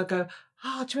different, they'll go,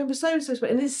 "Oh, do you remember so and so?"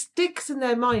 And it sticks in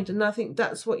their mind, and I think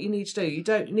that's what you need to do. You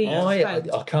don't need.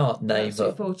 I can't name,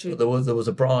 but there was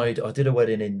a bride. I did a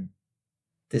wedding in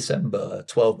December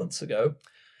 12 months ago,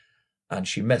 and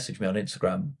she messaged me on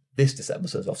Instagram this December,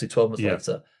 so obviously 12 months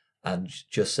later, and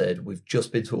just said, "We've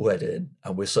just been to a wedding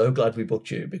and we're so glad we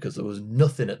booked you because there was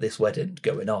nothing at this wedding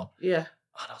going on." Yeah.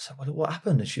 And I said, "What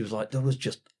happened?" And she was like, "There was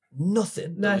just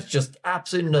nothing. There was just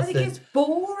absolutely nothing." I think it's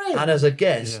boring. And as a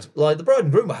guest, like the bride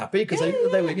and groom were happy because they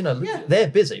were, they're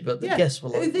busy, but the guests were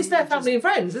like, it's their family and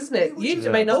friends, isn't it? You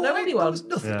may not know anyone. There was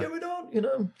nothing going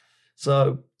on,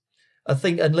 So I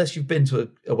think unless you've been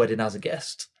to a wedding as a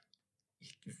guest,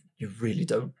 you really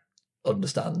don't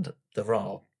understand. There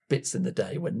are bits in the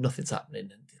day when nothing's happening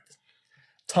and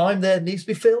time there needs to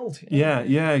be filled.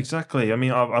 Yeah, exactly. I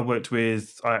mean, I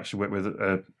actually worked with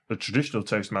a traditional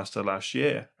Toastmaster last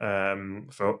year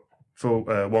for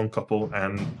one couple,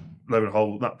 and lo and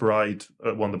behold, that bride,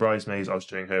 one of the bridesmaids, I was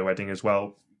doing her wedding as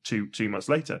well 2 months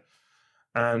later.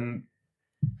 And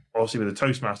obviously with the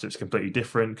Toastmaster, it's completely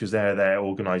different because they're there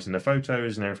organising the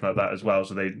photos and everything like that as well.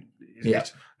 So they're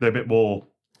a bit more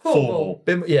formal.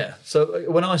 Yeah. So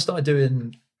when I started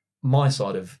doing my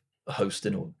side of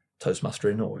hosting or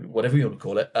Toastmastering or whatever you want to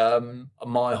call it,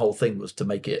 my whole thing was to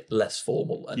make it less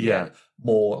formal and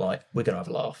more like we're going to have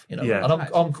a laugh, And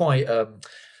I'm quite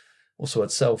also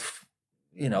at self,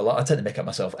 like I tend to make up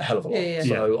myself a hell of a lot.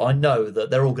 So I know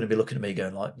that they're all going to be looking at me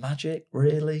going like, "Magic,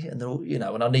 really?" And they're all,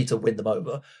 and I need to win them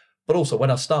over. But also when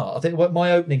I start, I think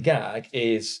my opening gag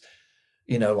is,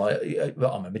 like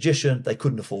I'm a magician. They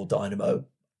couldn't afford Dynamo.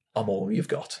 I'm all you've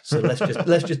got. So let's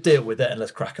just deal with it and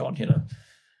let's crack on.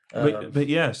 But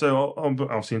yeah, so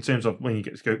obviously in terms of when you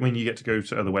get to go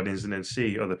to other weddings and then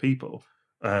see other people,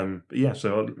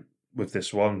 so with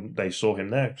this one, they saw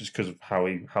him there just because of how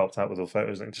he helped out with the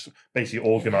photos and just basically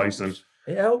organised them.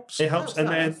 It helps,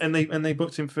 and they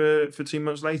booked him for 2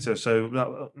 months later. So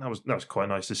that was quite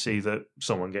nice to see that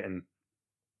someone getting.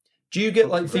 Do you get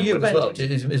like for you as well?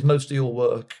 Is most of your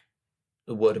work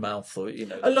word of mouth, or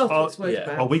a lot of it's word of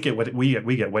mouth? Oh,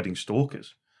 we get wedding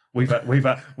stalkers. We've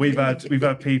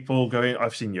had people going,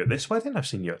 "I've seen you at this wedding, I've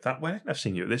seen you at that wedding, I've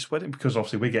seen you at this wedding," because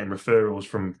obviously we're getting referrals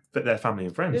from their family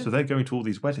and friends, so they're going to all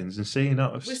these weddings and seeing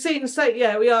us. We're seeing the same,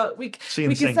 we are. We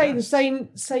can say the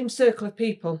same circle of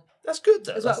people. That's good,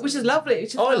 though. Which is lovely.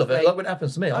 I love it. Like when it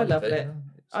happens to me, I love it.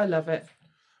 I love it.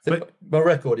 My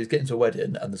record is getting to a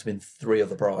wedding and there's been 3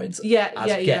 other brides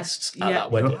as guests at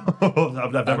that wedding.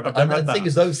 I've never and the thing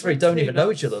is, those 3 don't even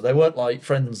know each other. They weren't like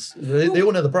friends. They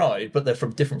all know the bride, but they're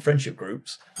from different friendship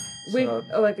groups.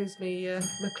 That gives me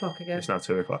my clock again. It's now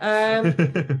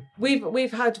 2:00.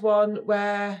 We've had one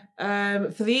where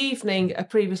for the evening a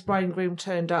previous bride and groom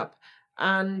turned up,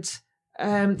 and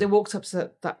they walked up to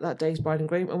that day's bride and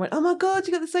groom and went, "Oh my God,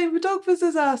 you got the same photographers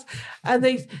as us!" And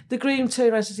the groom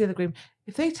turned around to the other groom.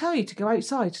 "If they tell you to go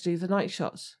outside to do the night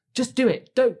shots, just do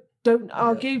it. Don't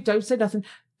argue. Don't say nothing.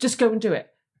 Just go and do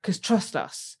it. Because trust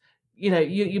us.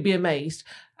 You'll be amazed."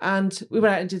 And we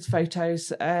went out and did photos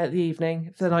the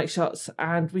evening for the night shots,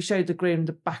 and we showed the groom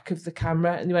the back of the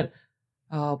camera, and he went,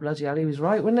 "Oh, bloody hell, he was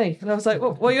right, wasn't he?" And I was like,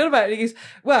 "What are you on about?" And he goes,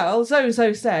 "Well,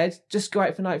 so-and-so said, just go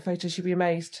out for night photos, you'll be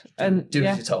amazed." And do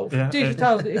as you're told. Do as you're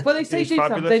told. If they say do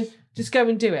something, just go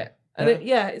and do it. And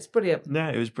it's brilliant. Yeah,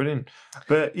 it was brilliant.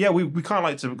 But yeah, we kind of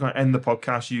like to kind of end the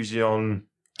podcast usually on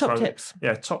top tips.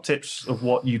 Yeah, top tips of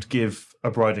what you'd give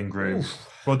a bride and groom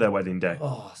for their wedding day.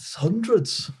 Oh, it's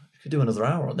hundreds. We could do another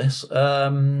hour on this.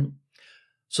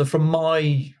 So from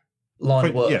my line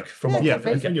of work, from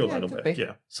your line of work,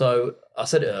 yeah. So I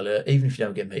said it earlier. Even if you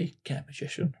don't get me, get a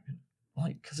magician,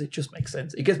 because it just makes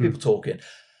sense. It gets people talking.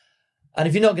 And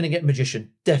if you're not going to get a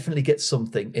magician, definitely get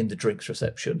something in the drinks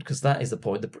reception, because that is the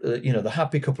point. The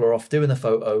happy couple are off doing their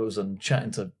photos and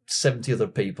chatting to 70 other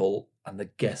people, and the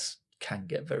guests can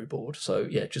get very bored. So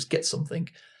yeah, just get something.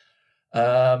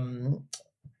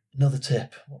 Another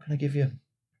tip. What can I give you?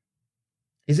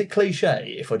 Is it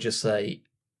cliche if I just say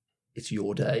it's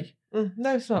your day?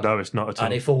 No, it's not. No, it's not at all.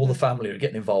 And if all the family are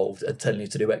getting involved and telling you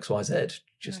to do X, Y, Z,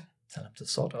 just tell them to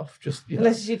sod off. Just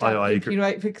unless you don't think you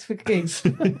right for gigs.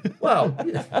 Well,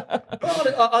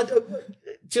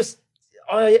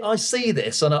 I see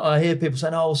this and I hear people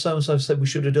saying, "Oh, so and so said we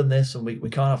should have done this and we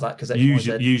can't have that because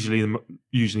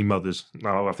usually mothers."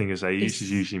 No, I think it's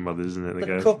usually mothers, isn't it?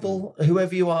 The couple,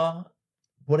 whoever you are,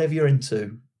 whatever you're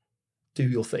into, do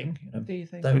your thing. Do your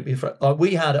thing. Don't be afraid. Like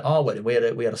we had at our wedding, we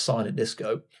had a silent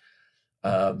disco.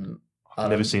 I've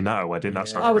never seen that at a wedding. That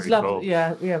sounds I would really love. cool.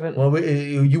 Yeah, we haven't. Well,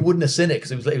 you wouldn't have seen it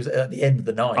because it was at the end of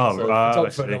the night. Oh, so I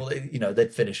the photographer and all,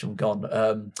 they'd finished and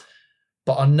gone.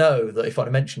 But I know that if I'd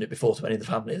have mentioned it before to any of the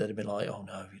family, they'd have been like, "Oh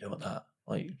no, you don't want that.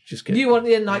 Like, just get." You want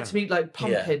the night to be like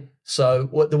pumping.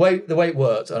 So the way it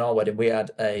worked at our wedding, we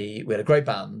had a great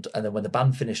band, and then when the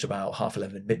band finished about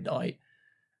 11:30 midnight,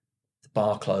 the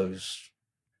bar closed.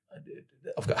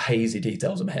 I've got hazy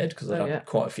details in my head because I've had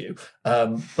quite a few,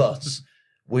 but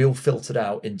we all filtered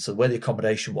out into where the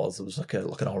accommodation was. There was like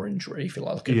an orangery, if you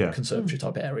like a conservatory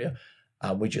type area,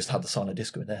 and we just had the silent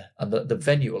disco in there. And the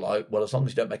venue were like, "Well, as long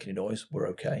as you don't make any noise, we're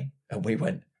okay." And we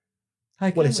went,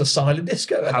 "Well, it's a silent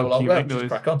disco." And How they were like, can you "Well, make just noise?"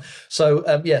 crack on." So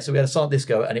so we had a silent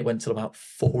disco, and it went till about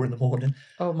 4 a.m.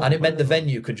 And it meant the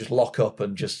venue could just lock up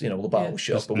and just all the bar was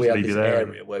shut, but we had this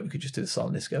area where we could just do the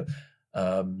silent disco.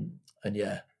 And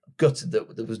gutted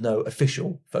that there was no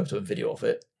official photo and video of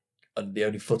it, and the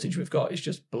only footage we've got is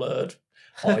just blurred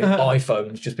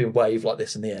iPhones just being waved like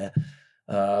this in the air.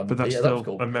 But that's still that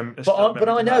was cool. But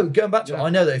I know, going back to it,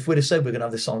 I know that if we'd have said we're going to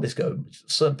have this silent disco,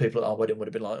 certain people at our wedding would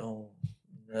have been like, "Oh,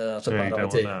 no, that's a bad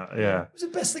idea." Yeah, it was the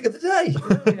best thing of the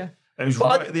day. It was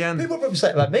right at the end. People probably say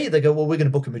it about me. They go, "Well, we're going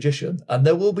to book a magician," and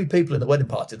there will be people in the wedding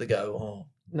party that go, "Oh,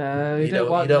 no, you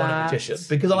don't want a magician,"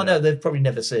 because I know they've probably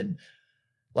never seen.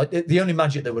 Like the only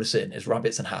magic they would have seen is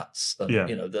rabbits and hats, and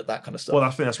that kind of stuff. Well,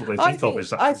 I think that's what they think of. Is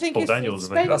that Paul Daniels?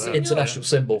 That's the international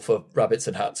symbol for rabbits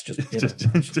and hats. Just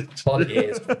by the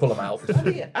ears, pull them out. I think,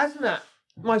 isn't that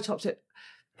my top tip?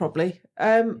 Probably.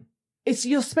 It's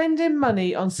you're spending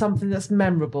money on something that's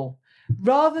memorable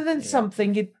rather than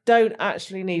something you don't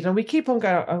actually need. And we keep on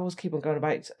going. I always keep on going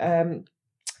about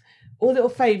all little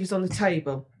favours on the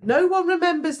table. No one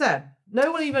remembers them.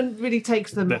 No one even really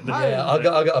takes them home. Yeah, I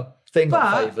got a thing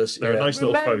on favours. They're a nice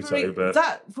little photo, but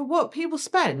that for what people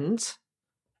spend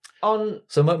on.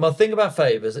 So my thing about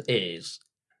favours is,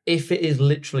 if it is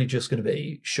literally just going to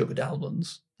be sugared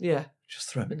almonds, just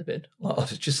throw them in the bin. Like,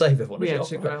 just save everyone. We had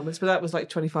sugar almonds, but that was like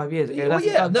 25 years ago.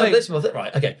 That's my thing.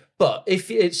 Right, okay. But if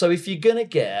you're going to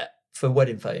get for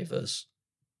wedding favours,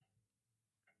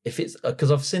 if it's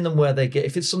because I've seen them where they get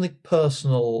if it's something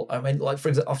personal. I mean, like for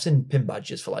example, I've seen pin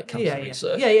badges for like cancer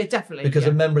research. Yeah, definitely. Because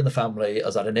a member in the family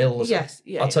has had an illness. Yes,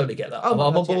 I totally get that. Oh,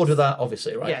 I'm on board with that,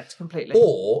 obviously, right? Yeah, completely.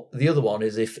 Or the other one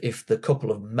is if the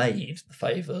couple have made the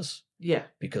favours. Yeah.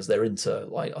 Because they're into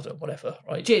like I don't know, whatever,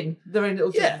 right? Gin. They're in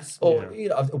little gins. Or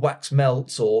wax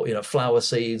melts or flower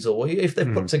seeds or if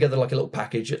they've put together like a little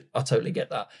package, I totally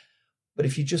get that. But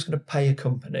if you're just going to pay a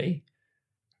company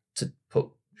to put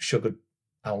sugared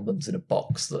almonds in a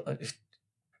box that it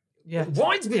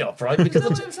winds me up, right? Because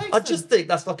I just think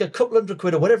that's like a couple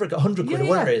 £100 or whatever, £100 or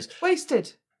whatever it is.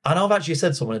 Wasted. And I've actually said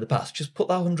to someone in the past, just put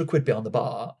that £100 behind the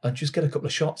bar and just get a couple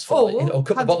of shots for it, or a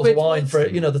couple of bottles of wine for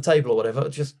it, the table or whatever.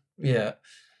 Just £100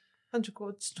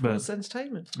 towards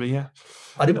entertainment. But yeah,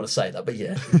 I didn't want to say that, but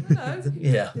yeah, no,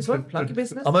 yeah. Just won't plug your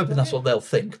business. I'm hoping that's what they'll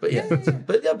think, but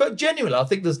but genuinely, I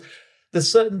think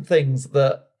there's certain things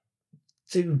that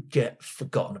do get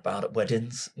forgotten about at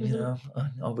weddings. I've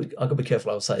got to be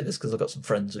careful how I say this because I've got some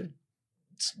friends who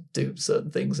do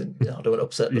certain things and I don't want to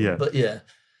upset them. But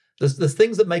there's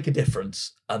things that make a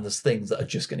difference and there's things that are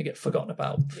just going to get forgotten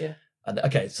about. Yeah. And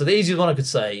okay, so the easiest one I could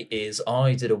say is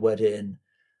I did a wedding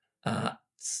at,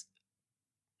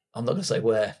 I'm not going to say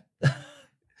where.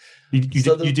 You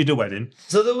did a wedding.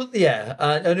 So there was,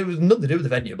 and it was nothing to do with the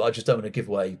venue, but I just don't want to give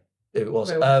away who it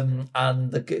was.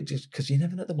 And just because you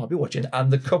never know, they might be watching. And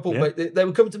the couple, they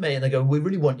were coming to me and they go, "We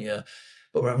really want you,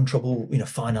 but we're having trouble,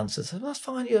 finances." So that's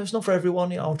fine. It's not for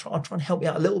everyone. I'll try and help you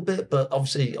out a little bit, but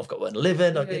obviously I've got to earn a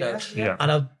living.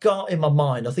 And I've got in my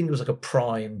mind, I think it was like a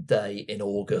prime day in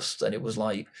August, and it was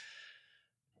like,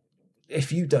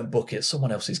 if you don't book it,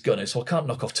 someone else is gonna. So I can't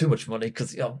knock off too much money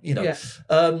because And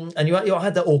I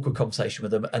had that awkward conversation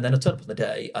with them, and then I turned up on the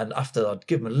day, and after I'd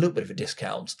given them a little bit of a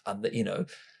discount, and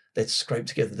they'd scraped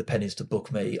together the pennies to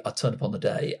book me. I turned up on the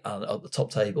day, and at the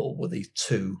top table were these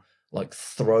two like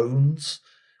thrones,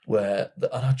 and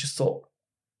I just thought,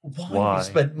 why? Have you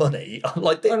spent money on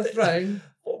a throne?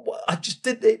 I just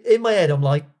did it in my head. I'm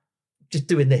like, just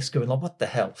doing this, going like, what the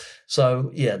hell?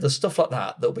 So there's stuff like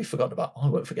that that'll be forgotten about. I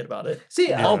won't forget about it.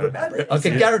 See, I'll remember it. I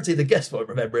can guarantee the guests won't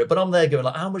remember it. But I'm there going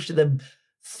like, how much did them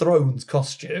thrones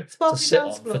cost you to sit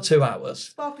on for 2 hours?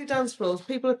 Sparkly dance floors.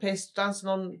 People are pissed dancing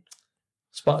on.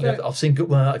 Sparkly. I've seen good.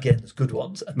 Well, again, there's good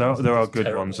ones. No, there are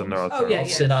good ones and there are terrible ones.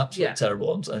 I've seen absolutely terrible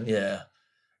ones, and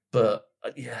but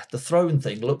the throne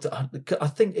thing looked. I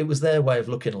think it was their way of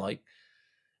looking like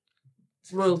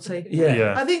royalty.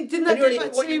 Yeah. I think didn't they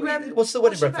what's the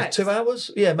wedding breakfast? 2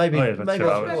 hours? Yeah, maybe. Maybe 2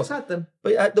 hours. Had them.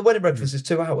 But the wedding breakfast is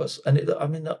 2 hours, and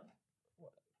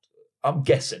I'm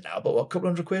guessing now, but what, a couple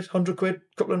 £100, £100,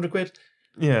 couple £100?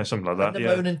 Yeah, something like that. And they're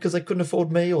Yeah. moaning because they couldn't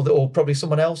afford me or probably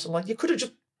someone else. I'm like, you could have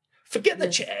just forget the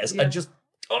chairs and just,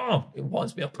 it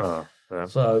winds me up. Oh, yeah.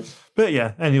 So, But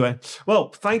yeah, anyway. Well,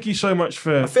 thank you so much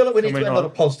for. I feel like we need to coming end on a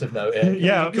on. positive note here.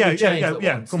 Yeah, Can we change that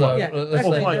yeah. one? Come on. Yeah. Let's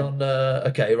Oh, end fine. on,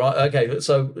 okay.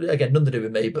 So, again, nothing to do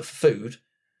with me, but for food,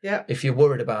 Yeah. if you're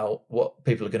worried about what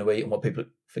people are going to eat and what people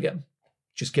forget,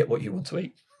 just get what you want to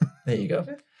eat. There you go.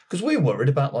 Because we're worried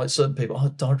about like certain people,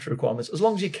 dietary requirements. As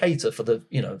long as you cater for the,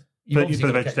 you For obviously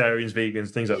the gotta cater. vegetarians, vegans,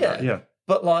 things like that. Yeah.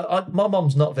 But like, my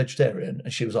mum's not vegetarian,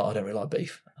 and she was like, I don't really like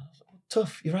beef. And I was like,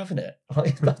 tough, you're having it.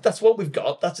 Like, that's what we've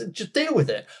got. That's it. Just deal with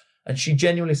it. And she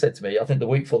genuinely said to me, I think the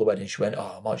week before the wedding, she went,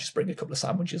 I might just bring a couple of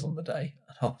sandwiches on the day.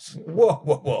 And I was like,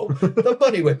 whoa. The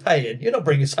money we're paying, you're not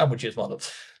bringing sandwiches, mother.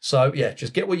 So yeah,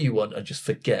 just get what you want and just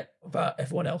forget about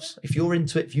everyone else. If you're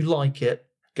into it, if you like it,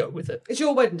 go with it. It's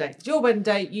your wedding day. It's your wedding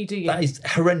day. You do you. That is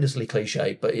horrendously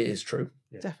cliche, but it is true.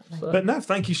 Definitely. But no,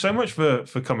 thank you so much for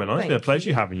coming on. It's been a Thank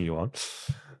pleasure having you on.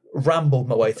 Rambled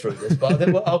my way through this, but I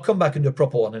think I'll come back and do a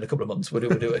proper one in a couple of months. We'll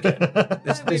do it again.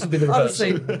 This will be the reverse.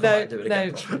 Honestly, We'll come back and do it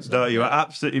again. No, you are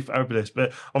absolutely fabulous.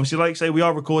 But obviously, like I say, we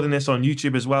are recording this on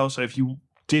YouTube as well. So if you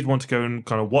did want to go and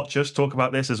kind of watch us talk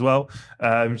about this as well,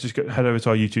 just head over to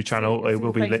our YouTube channel. It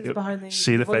will be faces behind the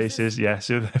see the voices. faces. Yeah,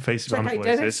 see the faces Check behind the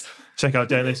out voices. Dennis. Check out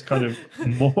Dennis, kind of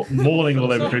mauling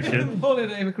all over Christian. Falling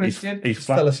over Christian. He's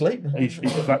Fell flat. asleep. He's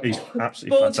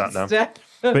absolutely flat out now.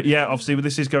 But yeah, obviously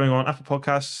this is going on Apple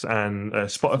Podcasts and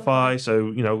Spotify.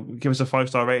 So, give us a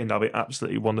 5-star rating. That'll be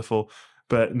absolutely wonderful.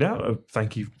 But no,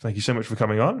 thank you so much for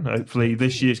coming on. Hopefully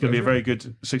this year is going to be a very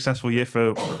good, successful year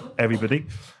for everybody.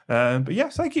 But yeah,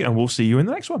 thank you. And we'll see you in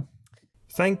the next one.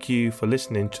 Thank you for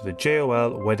listening to the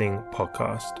JOL Wedding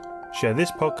Podcast. Share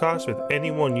this podcast with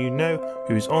anyone you know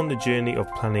who is on the journey of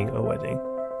planning a wedding.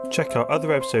 Check out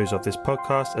other episodes of this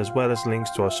podcast as well as links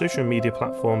to our social media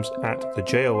platforms at the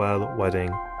JOL Wedding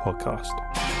Podcast.